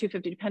 225 to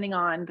 250, depending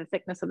on the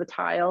thickness of the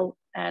tile.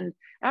 And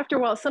after a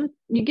while,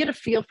 you get a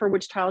feel for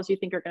which tiles you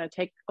think are going to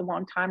take a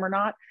long time or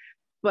not.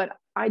 But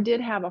I did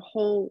have a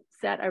whole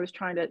set.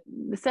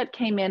 The set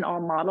came in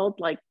all modeled,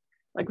 like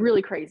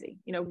really crazy,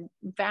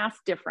 vast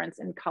difference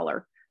in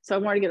color. So I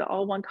wanted to get it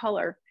all one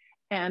color.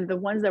 And the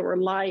ones that were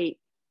light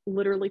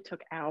literally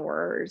took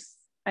hours.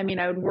 I mean,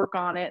 I would work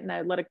on it and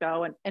I'd let it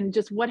go. And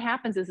just what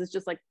happens is it's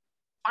just like,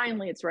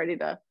 finally it's ready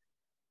to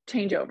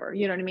change over.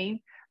 You know what I mean?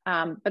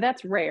 But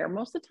that's rare.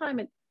 Most of the time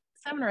it's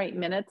 7 or 8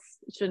 minutes.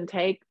 It shouldn't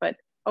take, but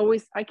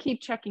always I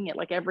keep checking it.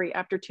 Like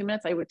after 2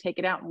 minutes, I would take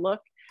it out and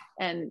look,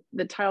 and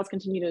the tiles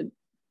continue to,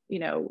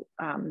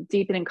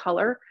 deepen in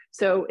color.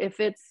 So if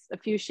it's a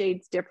few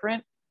shades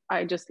different,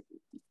 I just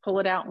pull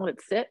it out and let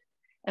it sit.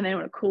 And then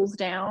when it cools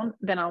down,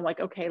 then I'm like,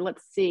 okay,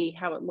 let's see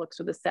how it looks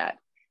with the set.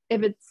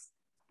 If it's,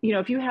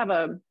 if you have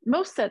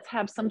most sets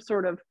have some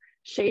sort of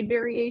shade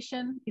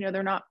variation,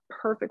 they're not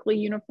perfectly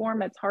uniform.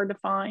 That's hard to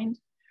find.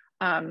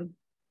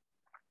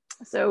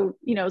 So,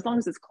 as long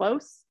as it's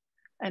close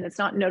and it's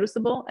not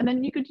noticeable, and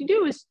then you could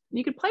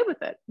play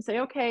with it and say,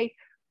 okay,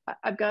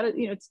 I've got it,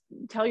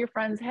 tell your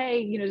friends,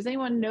 hey, does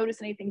anyone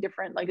notice anything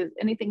different? Like, is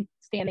anything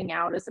standing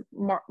out as a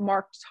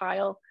marked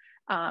tile?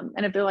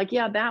 And if they're like,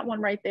 yeah, that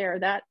one right there,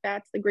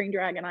 that's the green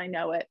dragon, I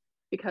know it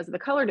because of the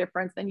color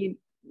difference, then you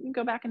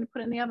go back and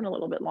put it in the oven a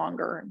little bit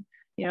longer,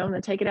 and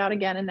then take it out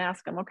again and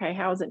ask them, okay,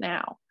 how is it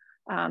now?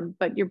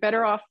 But you're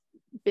better off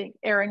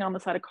erring on the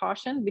side of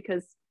caution,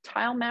 because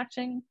tile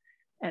matching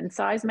and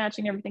size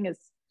matching everything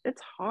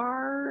it's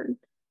hard.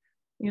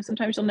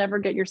 Sometimes you'll never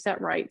get your set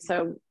right.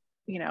 So,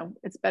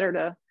 it's better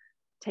to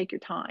take your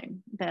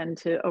time than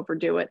to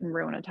overdo it and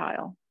ruin a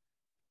tile.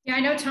 Yeah, I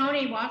know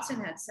Tony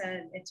Watson had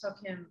said it took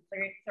him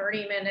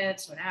 30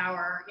 minutes, an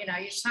hour. You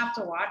just have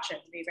to watch it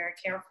and be very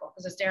careful,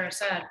 because as Dara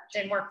said, it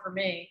didn't work for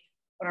me,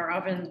 but our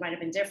ovens might have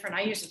been different.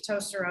 I use a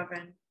toaster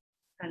oven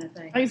kind of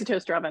thing. I use a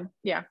toaster oven.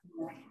 Yeah.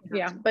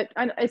 Yeah. But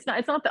it's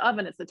not the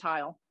oven, it's the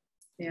tile.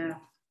 Yeah.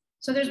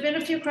 So there's been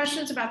a few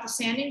questions about the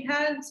sanding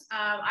pads.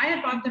 I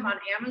had bought them on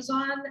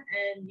Amazon,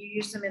 and you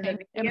use them in the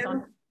video.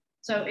 Amazon.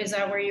 So is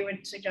that where you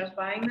would suggest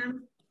buying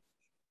them?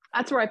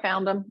 That's where I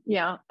found them.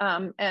 Yeah.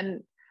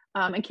 And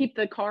keep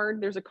the card.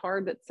 There's a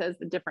card that says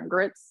the different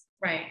grits.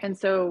 Right. And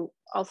so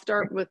I'll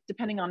start with,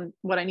 depending on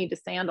what I need to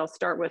sand, I'll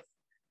start with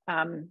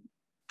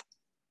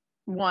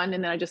one,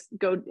 and then I just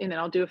go, and then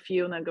I'll do a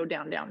few, and then go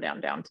down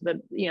to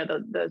the,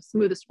 the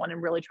smoothest one,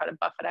 and really try to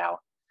buff it out.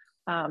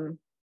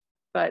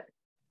 But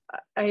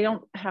I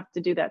don't have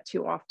to do that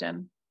too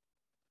often,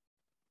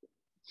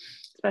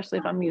 especially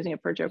if I'm using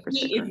it for a joker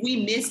sticker. If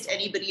we missed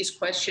anybody's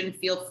question,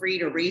 feel free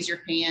to raise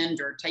your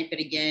hand or type it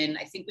again.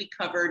 I think we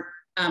covered,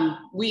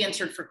 we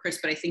answered for Chris,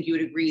 but I think you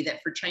would agree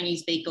that for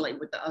Chinese Bakelite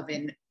with the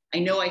oven, I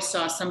know I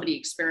saw somebody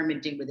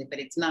experimenting with it, but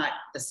it's not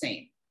the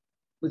same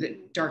with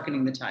it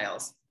darkening the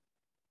tiles.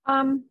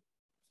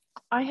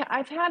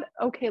 I've had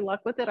okay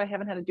luck with it. I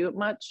haven't had to do it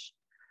much.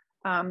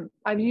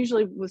 I've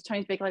usually, with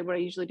Chinese Bakelite, what I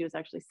usually do is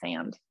actually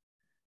sand,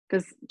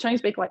 because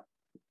Chinese Bakelite,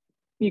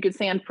 you could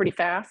sand pretty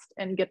fast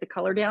and get the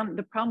color down.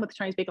 The problem with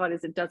Chinese Bakelite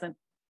is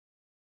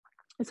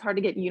it's hard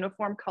to get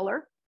uniform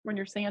color when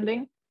you're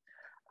sanding.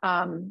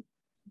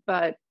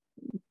 But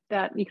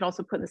that you can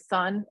also put in the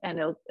sun, and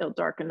it'll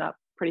darken up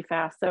pretty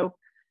fast. So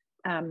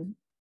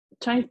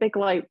Chinese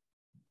Bakelite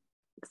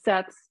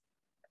sets,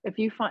 if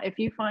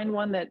you find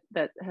one that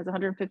has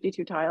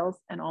 152 tiles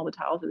and all the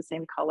tiles are the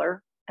same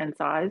color and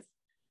size,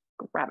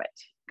 grab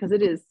it, because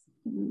it is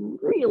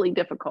really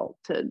difficult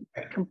to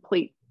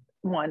complete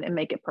one and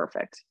make it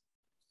perfect.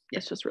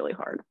 It's just really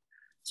hard.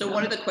 So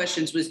one of the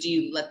questions was, do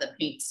you let the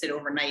paint sit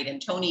overnight? And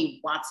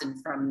Tony Watson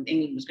from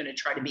England was going to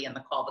try to be on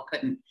the call but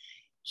couldn't.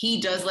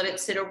 He does let it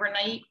sit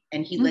overnight,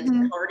 and he lets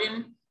it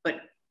harden,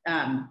 but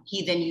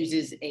he then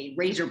uses a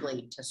razor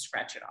blade to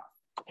scratch it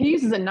off. He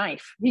uses a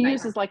knife. He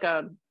uses it's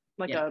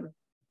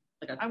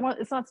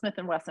not Smith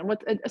 & Wesson.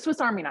 What's a Swiss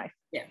Army knife?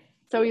 Yeah.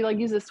 So he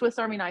uses a Swiss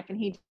Army knife, and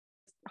he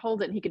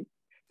holds it, and he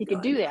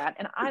could do that.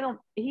 And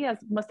he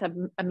must have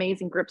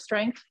amazing grip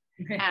strength.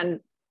 and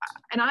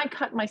I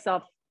cut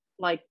myself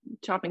like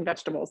chopping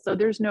vegetables. So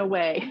there's no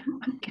way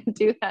I can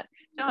do that.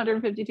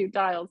 152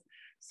 tiles.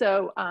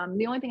 So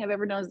the only thing I've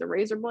ever done is the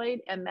razor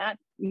blade. And that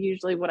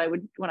usually when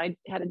I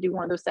had to do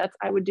one of those sets,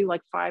 I would do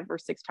like 5 or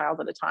 6 tiles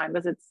at a time,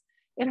 because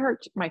it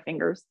hurt my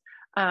fingers.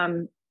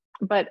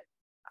 But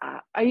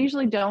I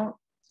usually don't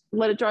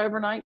let it dry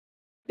overnight,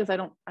 because I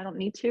don't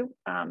need to.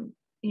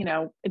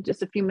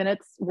 Just a few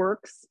minutes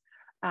works.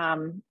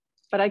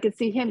 But I could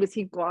see him, because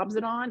he globs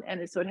it on,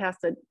 and so it has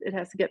to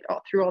get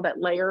through all that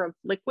layer of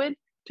liquid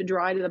to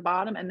dry to the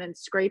bottom, and then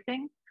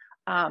scraping.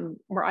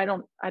 Where I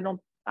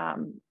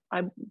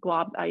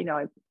blot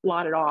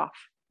it off,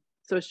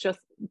 so it's just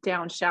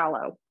down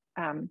shallow.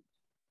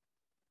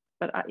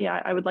 But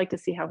I would like to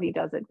see how he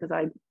does it, because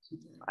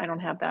I don't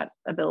have that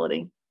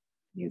ability.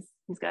 He's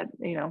got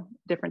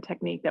different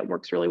technique that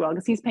works really well,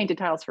 because he's painted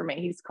tiles for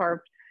me.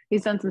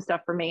 He's done some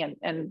stuff for me,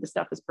 and the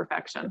stuff is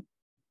perfection.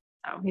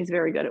 So he's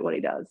very good at what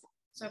he does.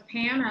 So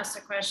Pam asked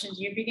the question,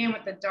 do you begin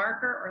with the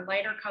darker or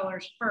lighter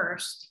colors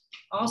first?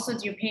 Also,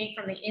 do you paint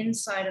from the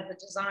inside of the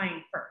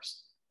design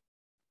first?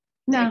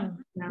 No,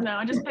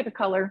 I just pick a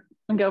color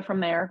and go from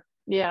there.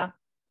 Yeah.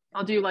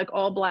 I'll do like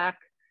all black.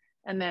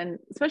 And then,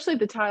 especially if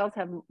the tiles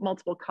have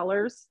multiple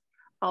colors,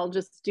 I'll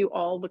just do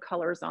all the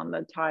colors on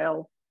the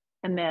tile,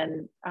 and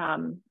then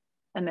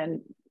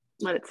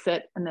let it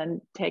sit, and then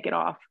take it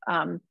off.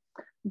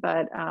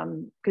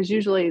 Because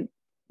usually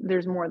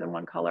there's more than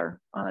one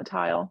color on a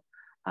tile.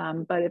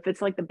 But if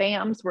it's like the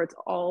BAMs, where it's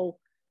all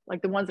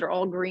like the ones that are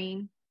all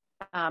green,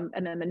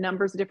 and then the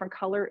number's a different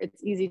color,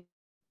 it's easy to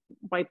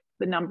wipe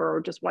the number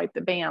or just wipe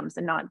the BAMs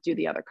and not do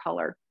the other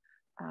color.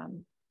 Are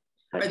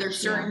there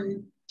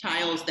certain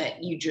tiles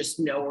that you just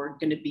know are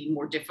going to be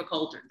more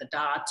difficult, or the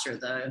dots or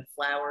the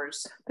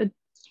flowers? The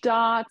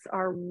dots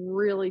are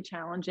really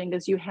challenging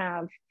because you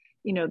have,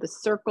 the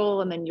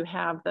circle, and then you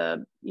have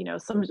the,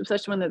 some,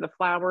 especially when they're the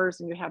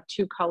flowers and you have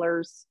two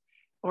colors,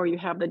 or you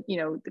have the,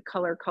 the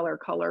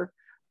color.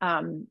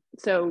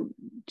 So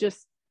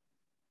just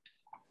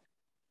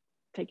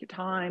take your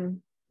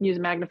time, use a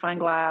magnifying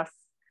glass,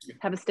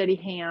 have a steady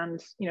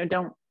hand,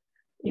 don't,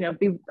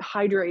 be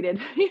hydrated.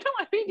 You don't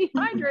want to be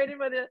dehydrated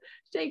with a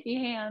shaky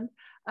hand.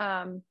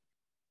 And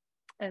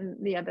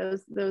yeah,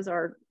 those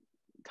are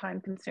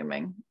time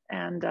consuming,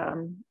 and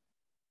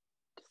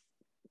just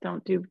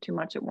don't do too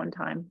much at one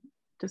time.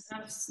 Just,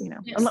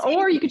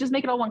 or you could just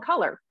make it all one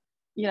color,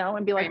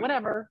 and be like,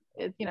 whatever,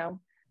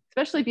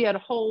 especially if you had a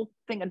whole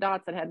thing of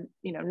dots that had,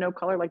 no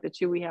color, like the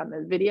two we had in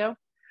the video.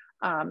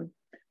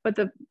 But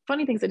the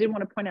funny things I did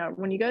want to point out,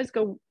 when you guys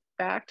go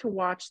back to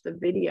watch the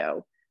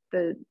video,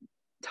 the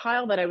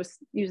tile that I was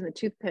using the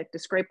toothpick to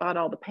scrape out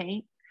all the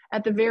paint,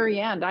 at the very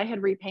end, I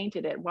had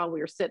repainted it while we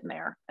were sitting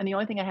there. And the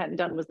only thing I hadn't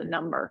done was the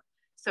number.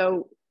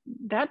 So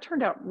that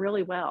turned out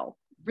really well,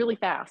 really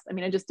fast. I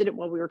mean, I just did it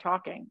while we were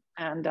talking,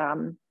 and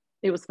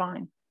it was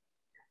fine.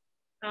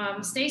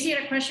 Stacy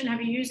had a question.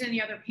 Have you used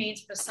any other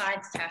paints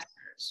besides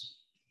Testors?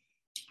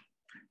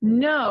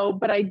 No,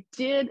 but I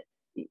did,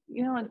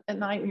 at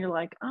night when you're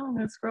like, oh, I'm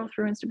going to scroll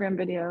through Instagram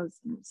videos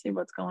and see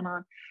what's going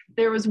on.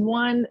 There was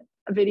one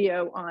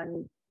video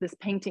on this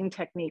painting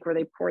technique where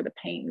they pour the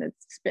paint and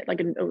it's spit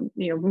like a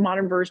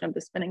modern version of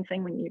the spinning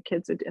thing when your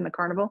kids are in the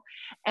carnival.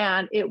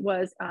 And it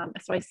was,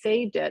 so I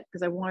saved it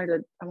because I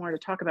wanted to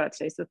talk about it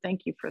today. So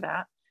thank you for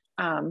that.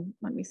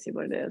 Let me see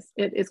what it is.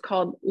 It is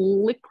called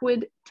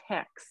Liquid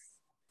Tex,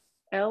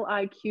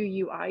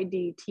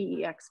 LIQUIDTEX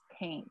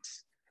paint.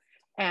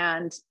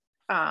 And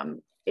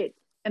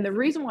and the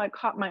reason why it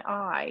caught my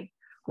eye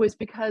was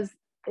because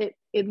it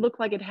looked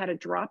like it had a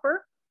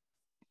dropper.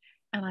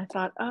 And I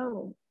thought,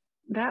 oh,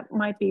 that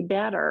might be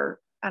better.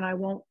 And I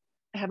won't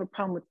have a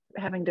problem with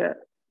having to,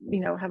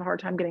 have a hard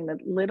time getting the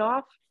lid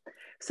off.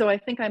 So I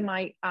think I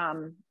might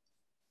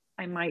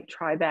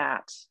try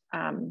that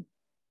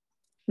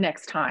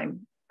next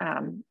time.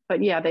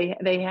 But yeah,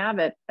 they have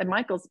it, and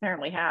Michael's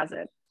apparently has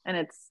it, and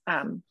it's,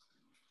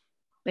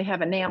 they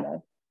have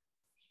enamel.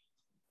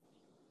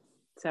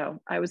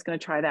 So I was going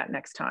to try that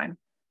next time,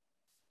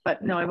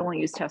 but no, I've only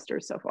used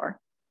Testors so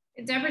far.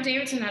 Deborah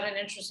Davidson had an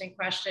interesting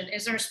question.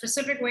 Is there a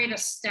specific way to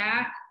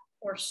stack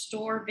or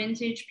store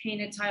vintage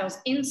painted tiles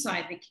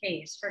inside the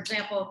case? For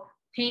example,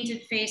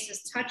 painted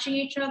faces touching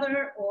each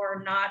other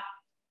or not,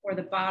 or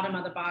the bottom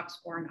of the box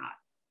or not?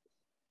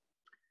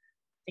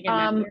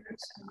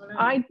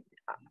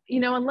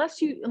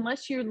 Unless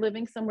you're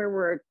living somewhere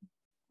where,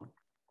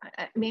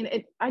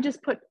 I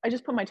just put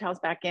my tiles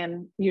back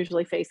in,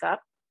 usually face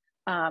up,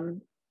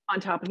 on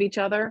top of each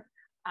other.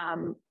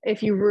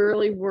 If you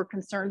really were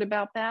concerned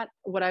about that,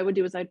 what I would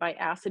do is I'd buy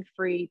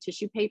acid-free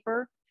tissue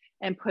paper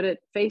and put it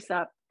face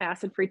up,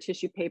 acid-free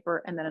tissue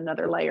paper, and then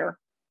another layer.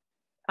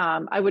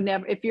 I would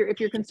never, if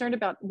you're concerned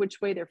about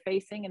which way they're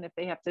facing and if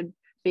they have to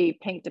be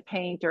paint to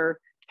paint or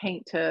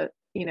paint to,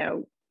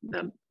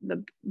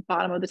 the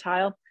bottom of the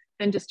tile,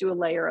 then just do a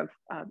layer of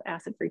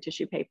acid-free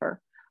tissue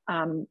paper.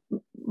 A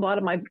lot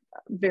of my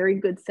very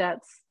good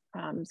sets,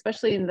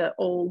 especially in the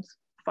old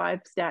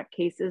 5-stack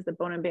cases, the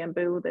bone and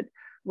bamboo,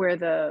 where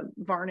the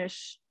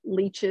varnish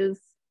leaches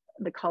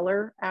the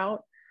color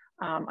out,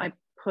 I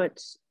put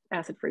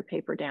acid-free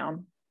paper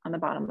down on the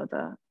bottom of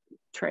the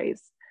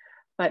trays.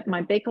 But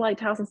my Bakelite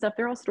tiles and stuff,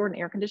 they're all stored in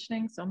air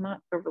conditioning, so I'm not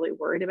overly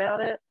worried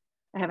about it.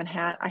 I haven't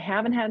had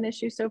an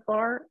issue so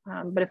far,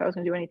 but if I was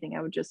going to do anything,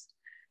 I would just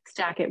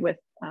stack it with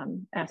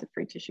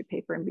acid-free tissue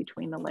paper in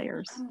between the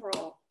layers.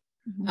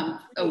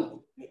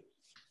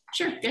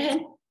 Sure, go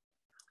ahead.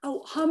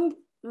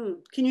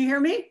 Can you hear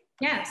me?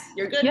 Yes.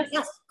 You're good?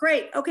 Yes,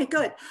 great. Okay,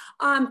 good.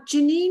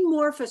 Janine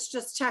Morphus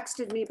just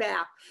texted me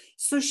back.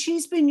 So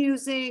she's been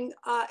using,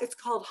 it's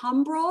called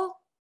Humbrol,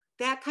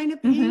 that kind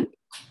of paint.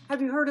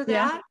 Have you heard of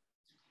that?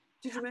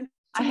 Did you mention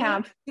I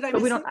have. Did I but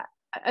miss we don't. it?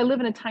 I live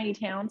in a tiny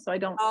town, so I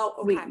don't. Oh,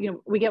 okay.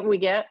 We get what we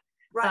get.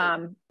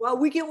 Right. Well,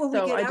 we get what we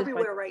get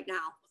everywhere right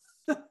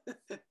now.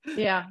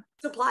 Yeah.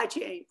 Supply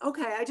chain.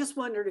 Okay. I just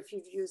wondered if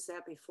you've used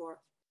that before.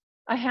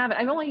 I haven't.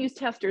 I've only used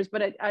Testors,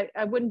 but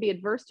I wouldn't be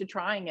adverse to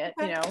trying it.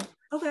 Okay.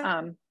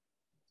 Okay.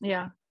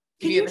 Yeah.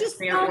 Can you just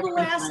spell the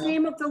last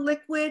name of the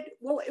liquid?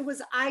 Well, it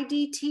was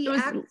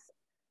IDTX.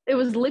 It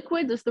was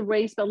liquid. That's the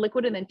way you spell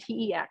liquid, and then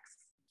TEX.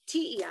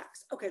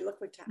 TEX. Okay,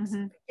 Liquid Tex.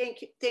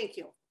 Thank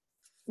you.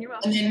 You're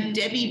welcome. And then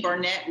Debbie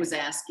Barnett was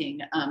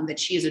asking that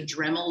she is a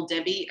Dremel.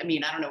 Debbie, I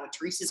mean, I don't know what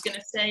Teresa's going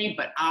to say,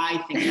 but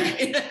I think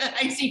that,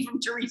 I see from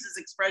Teresa's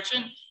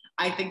expression,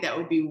 I think that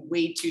would be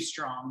way too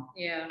strong.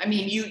 Yeah. I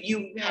mean,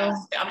 you have,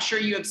 I'm sure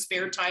you have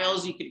spare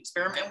tiles you could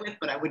experiment with,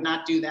 but I would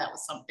not do that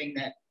with something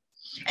that,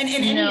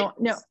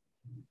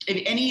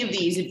 if any of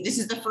these, if this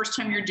is the first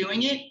time you're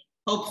doing it,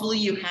 hopefully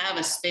you have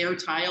a spare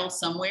tile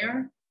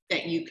somewhere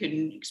that you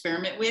can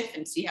experiment with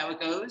and see how it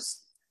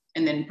goes,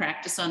 and then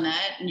practice on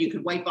that. And you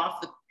could wipe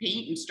off the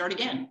paint and start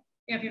again.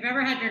 Yeah, if you've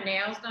ever had your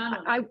nails done,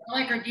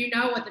 or do you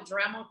know what the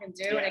Dremel can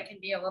do? And it can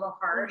be a little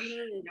harsh.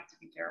 You have to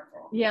be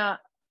careful. Yeah.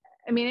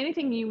 I mean,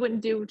 anything you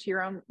wouldn't do to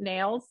your own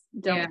nails,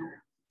 don't.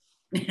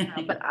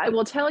 Yeah. But I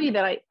will tell you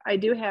that I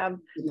do have,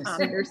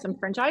 there's some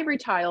French ivory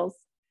tiles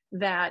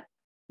that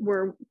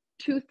were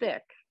too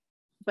thick,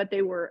 but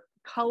they were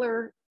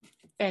color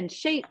and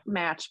shape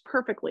matched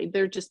perfectly.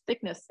 They're just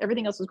thickness.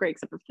 Everything else was great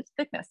except for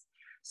thickness.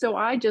 So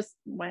I just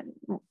went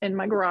in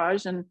my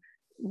garage and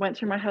went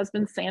through my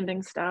husband's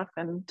sanding stuff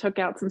and took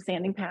out some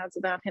sanding pads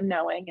without him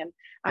knowing. And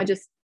I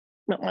just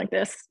went like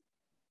this,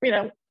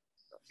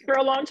 for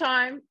a long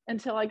time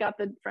until I got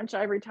the French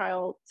ivory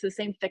tile to the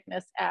same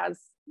thickness as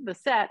the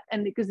set.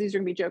 And because these are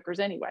gonna be jokers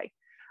anyway.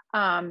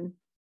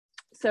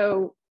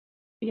 So,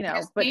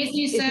 but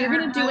if you're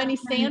going to do any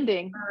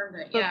sanding,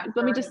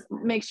 let me just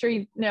make sure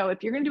if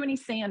you're going to do any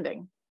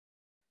sanding,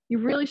 you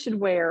really should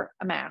wear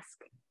a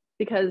mask,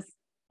 because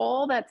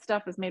all that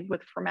stuff is made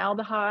with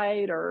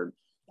formaldehyde or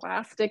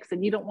plastics,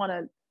 and you don't want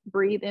to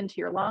breathe into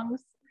your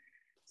lungs.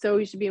 So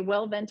you should be a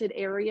well-vented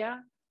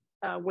area,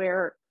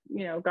 wear,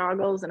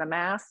 goggles and a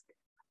mask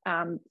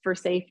for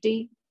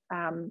safety,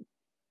 and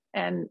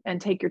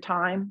take your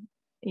time,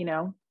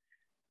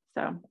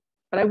 so.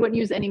 But I wouldn't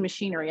use any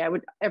machinery.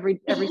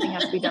 Everything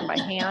has to be done by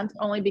hand,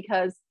 only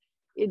because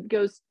it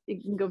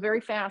can go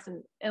very fast.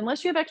 And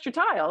unless you have extra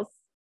tiles,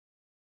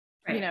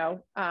 right.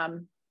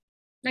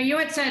 Now you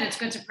had said it's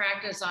good to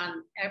practice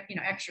on,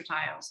 extra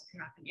tiles.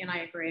 And I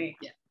agree.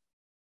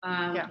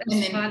 Yeah.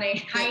 That's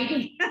funny.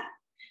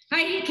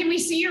 Heidi, can we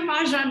see your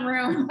Mahjong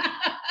room?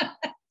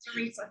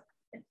 Theresa,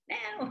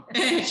 no.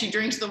 She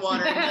drinks the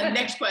water.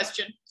 Next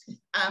question.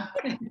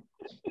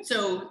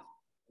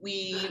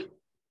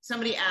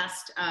 Somebody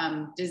asked,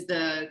 does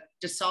the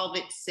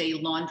dissolvent say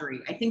laundry?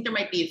 I think there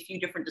might be a few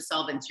different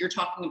dissolvents. You're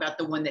talking about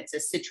the one that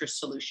says citrus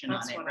solution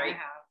That's on it, what right?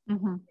 I have.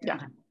 Mm-hmm.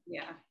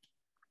 Yeah.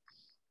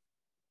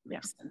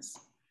 Makes sense.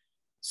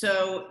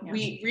 So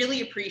we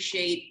really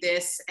appreciate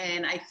this.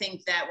 And I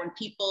think that when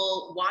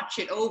people watch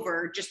it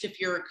over, just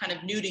if you're kind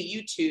of new to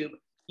YouTube,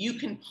 you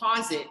can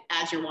pause it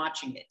as you're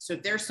watching it. So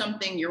if there's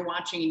something you're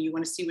watching and you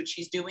want to see what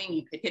she's doing,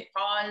 you could hit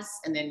pause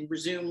and then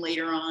resume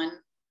later on.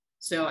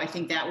 So I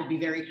think that would be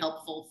very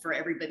helpful for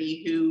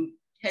everybody who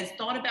has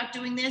thought about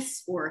doing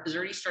this or has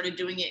already started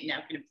doing it and now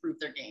can improve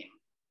their game.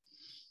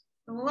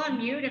 We'll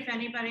unmute if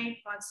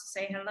anybody wants to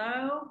say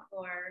hello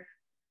or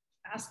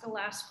ask a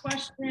last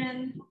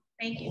question.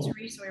 Thank you,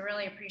 Theresa. We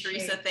really appreciate it.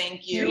 Theresa,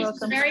 thank you. You're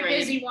welcome. She's a very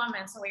busy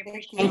woman, so we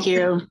appreciate it. Thank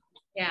you.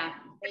 Yeah.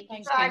 Thank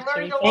you. I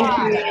learned a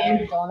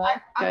lot.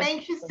 Donna. I'm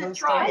anxious to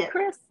try it. Hi,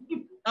 Chris.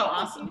 Oh,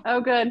 awesome. Oh,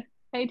 good.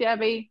 Hey,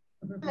 Debbie.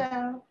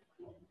 Hello.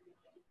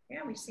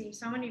 Yeah, we see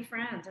so many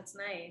friends. It's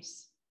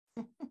nice.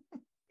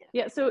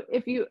 Yeah. So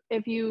if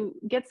you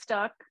get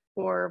stuck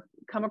or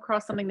come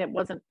across something that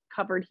wasn't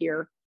covered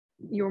here,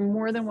 you're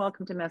more than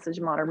welcome to message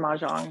Modern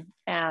Mahjong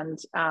and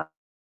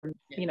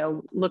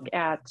look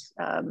at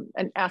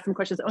and ask some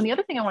questions. And the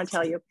other thing I want to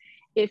tell you,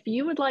 if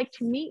you would like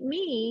to meet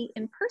me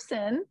in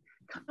person,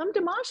 come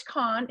to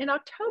MoshCon in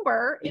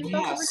October in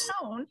Boca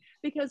Raton,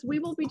 because we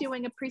will be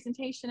doing a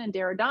presentation and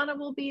Donna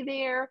will be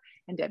there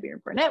and Debbie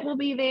and Burnett will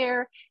be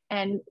there.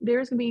 And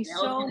there's going to be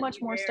so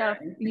much more stuff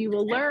you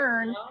will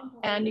learn,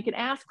 and you can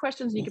ask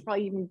questions. And you could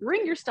probably even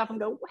bring your stuff and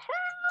go, what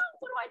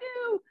do I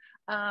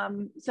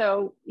do?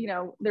 So,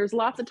 there's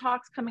lots of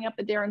talks coming up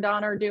that Dara and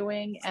Donna are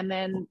doing, and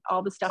then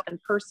all the stuff in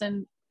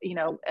person,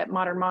 at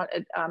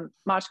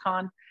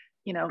MoshCon.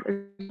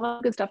 There's a lot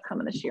of good stuff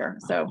coming this year.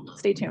 So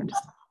stay tuned.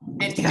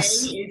 And today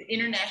is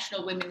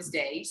International Women's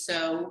Day.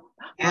 So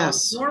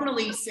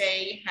normally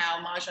say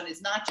how Mahjong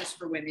is not just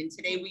for women.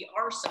 Today we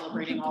are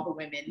celebrating all the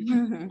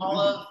women, all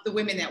of the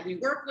women that we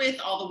work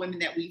with, all the women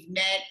that we've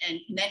met and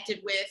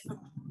connected with.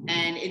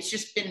 And it's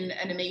just been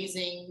an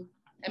amazing,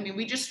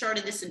 we just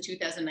started this in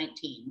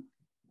 2019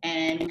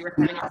 and we were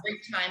having a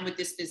great time with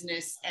this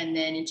business. And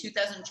then in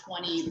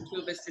 2020, the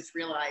two of us just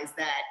realized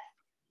that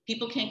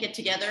people can't get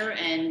together,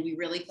 and we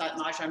really thought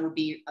Mahjong would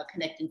be a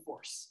connecting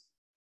force.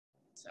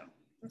 So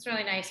it's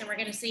really nice. And we're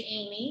going to see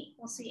Amy.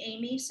 We'll see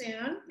Amy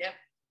soon. Yep.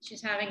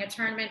 She's having a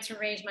tournament to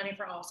raise money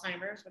for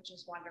Alzheimer's, which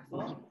is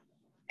wonderful.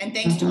 And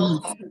thanks to all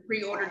of you who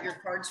pre-ordered your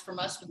cards from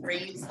us.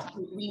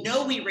 We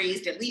know we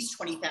raised at least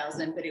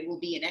 20,000, but it will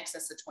be in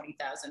excess of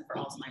 20,000 for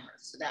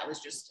Alzheimer's. So that was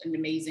just an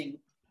amazing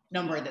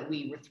number that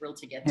we were thrilled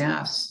to get to.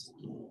 Yes.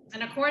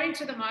 And according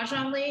to the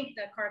Mahjong League,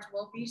 the cards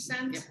will be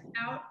sent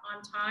out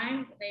on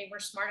time. They were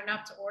smart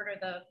enough to order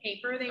the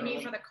paper they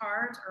need for the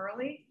cards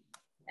early.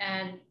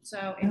 And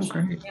so it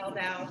should be mailed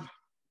out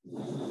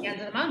the end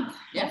of the month,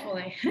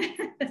 hopefully.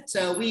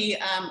 So we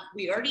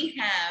already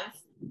have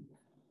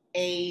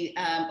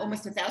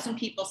almost 1,000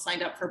 people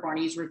signed up for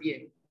Barney's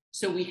review.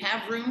 So we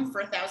have room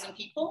for 1,000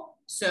 people.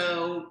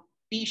 So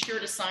be sure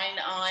to sign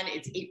on.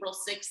 It's April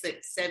 6th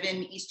at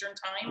 7 Eastern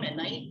time at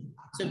night.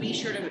 So be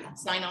sure to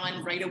sign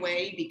on right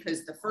away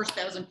because the first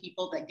 1,000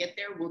 people that get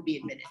there will be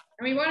admitted.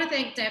 And we want to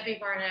thank Debbie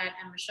Barnett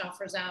and Michelle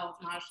Frizzell of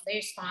Mosher.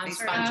 They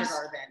sponsored our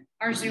event.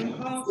 Our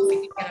Zoom call, so we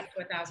can get up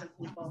to 1,000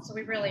 people. So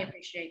we really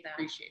appreciate that.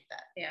 Appreciate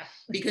that. Yeah.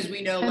 Because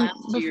we know last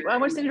year. I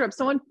want to interrupt.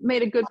 Someone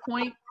made a good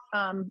point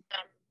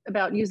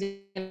about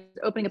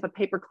opening up a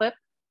paper clip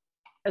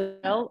as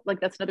well.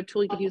 Like that's another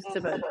tool you could use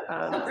as a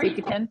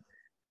safety pin.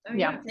 Oh,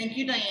 yeah. Thank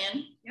you,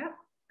 Diane. Yep.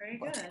 Very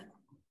good.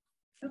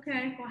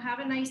 Okay. Well, have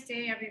a nice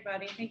day,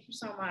 everybody. Thank you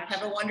so much.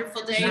 Have a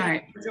wonderful day.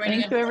 Right. For joining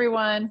Thank you,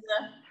 everyone.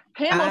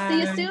 Pam, I'll see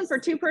you soon for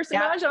two-person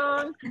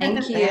mahjong.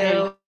 Thank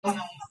you. All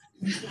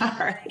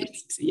right.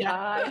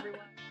 Yeah, everyone.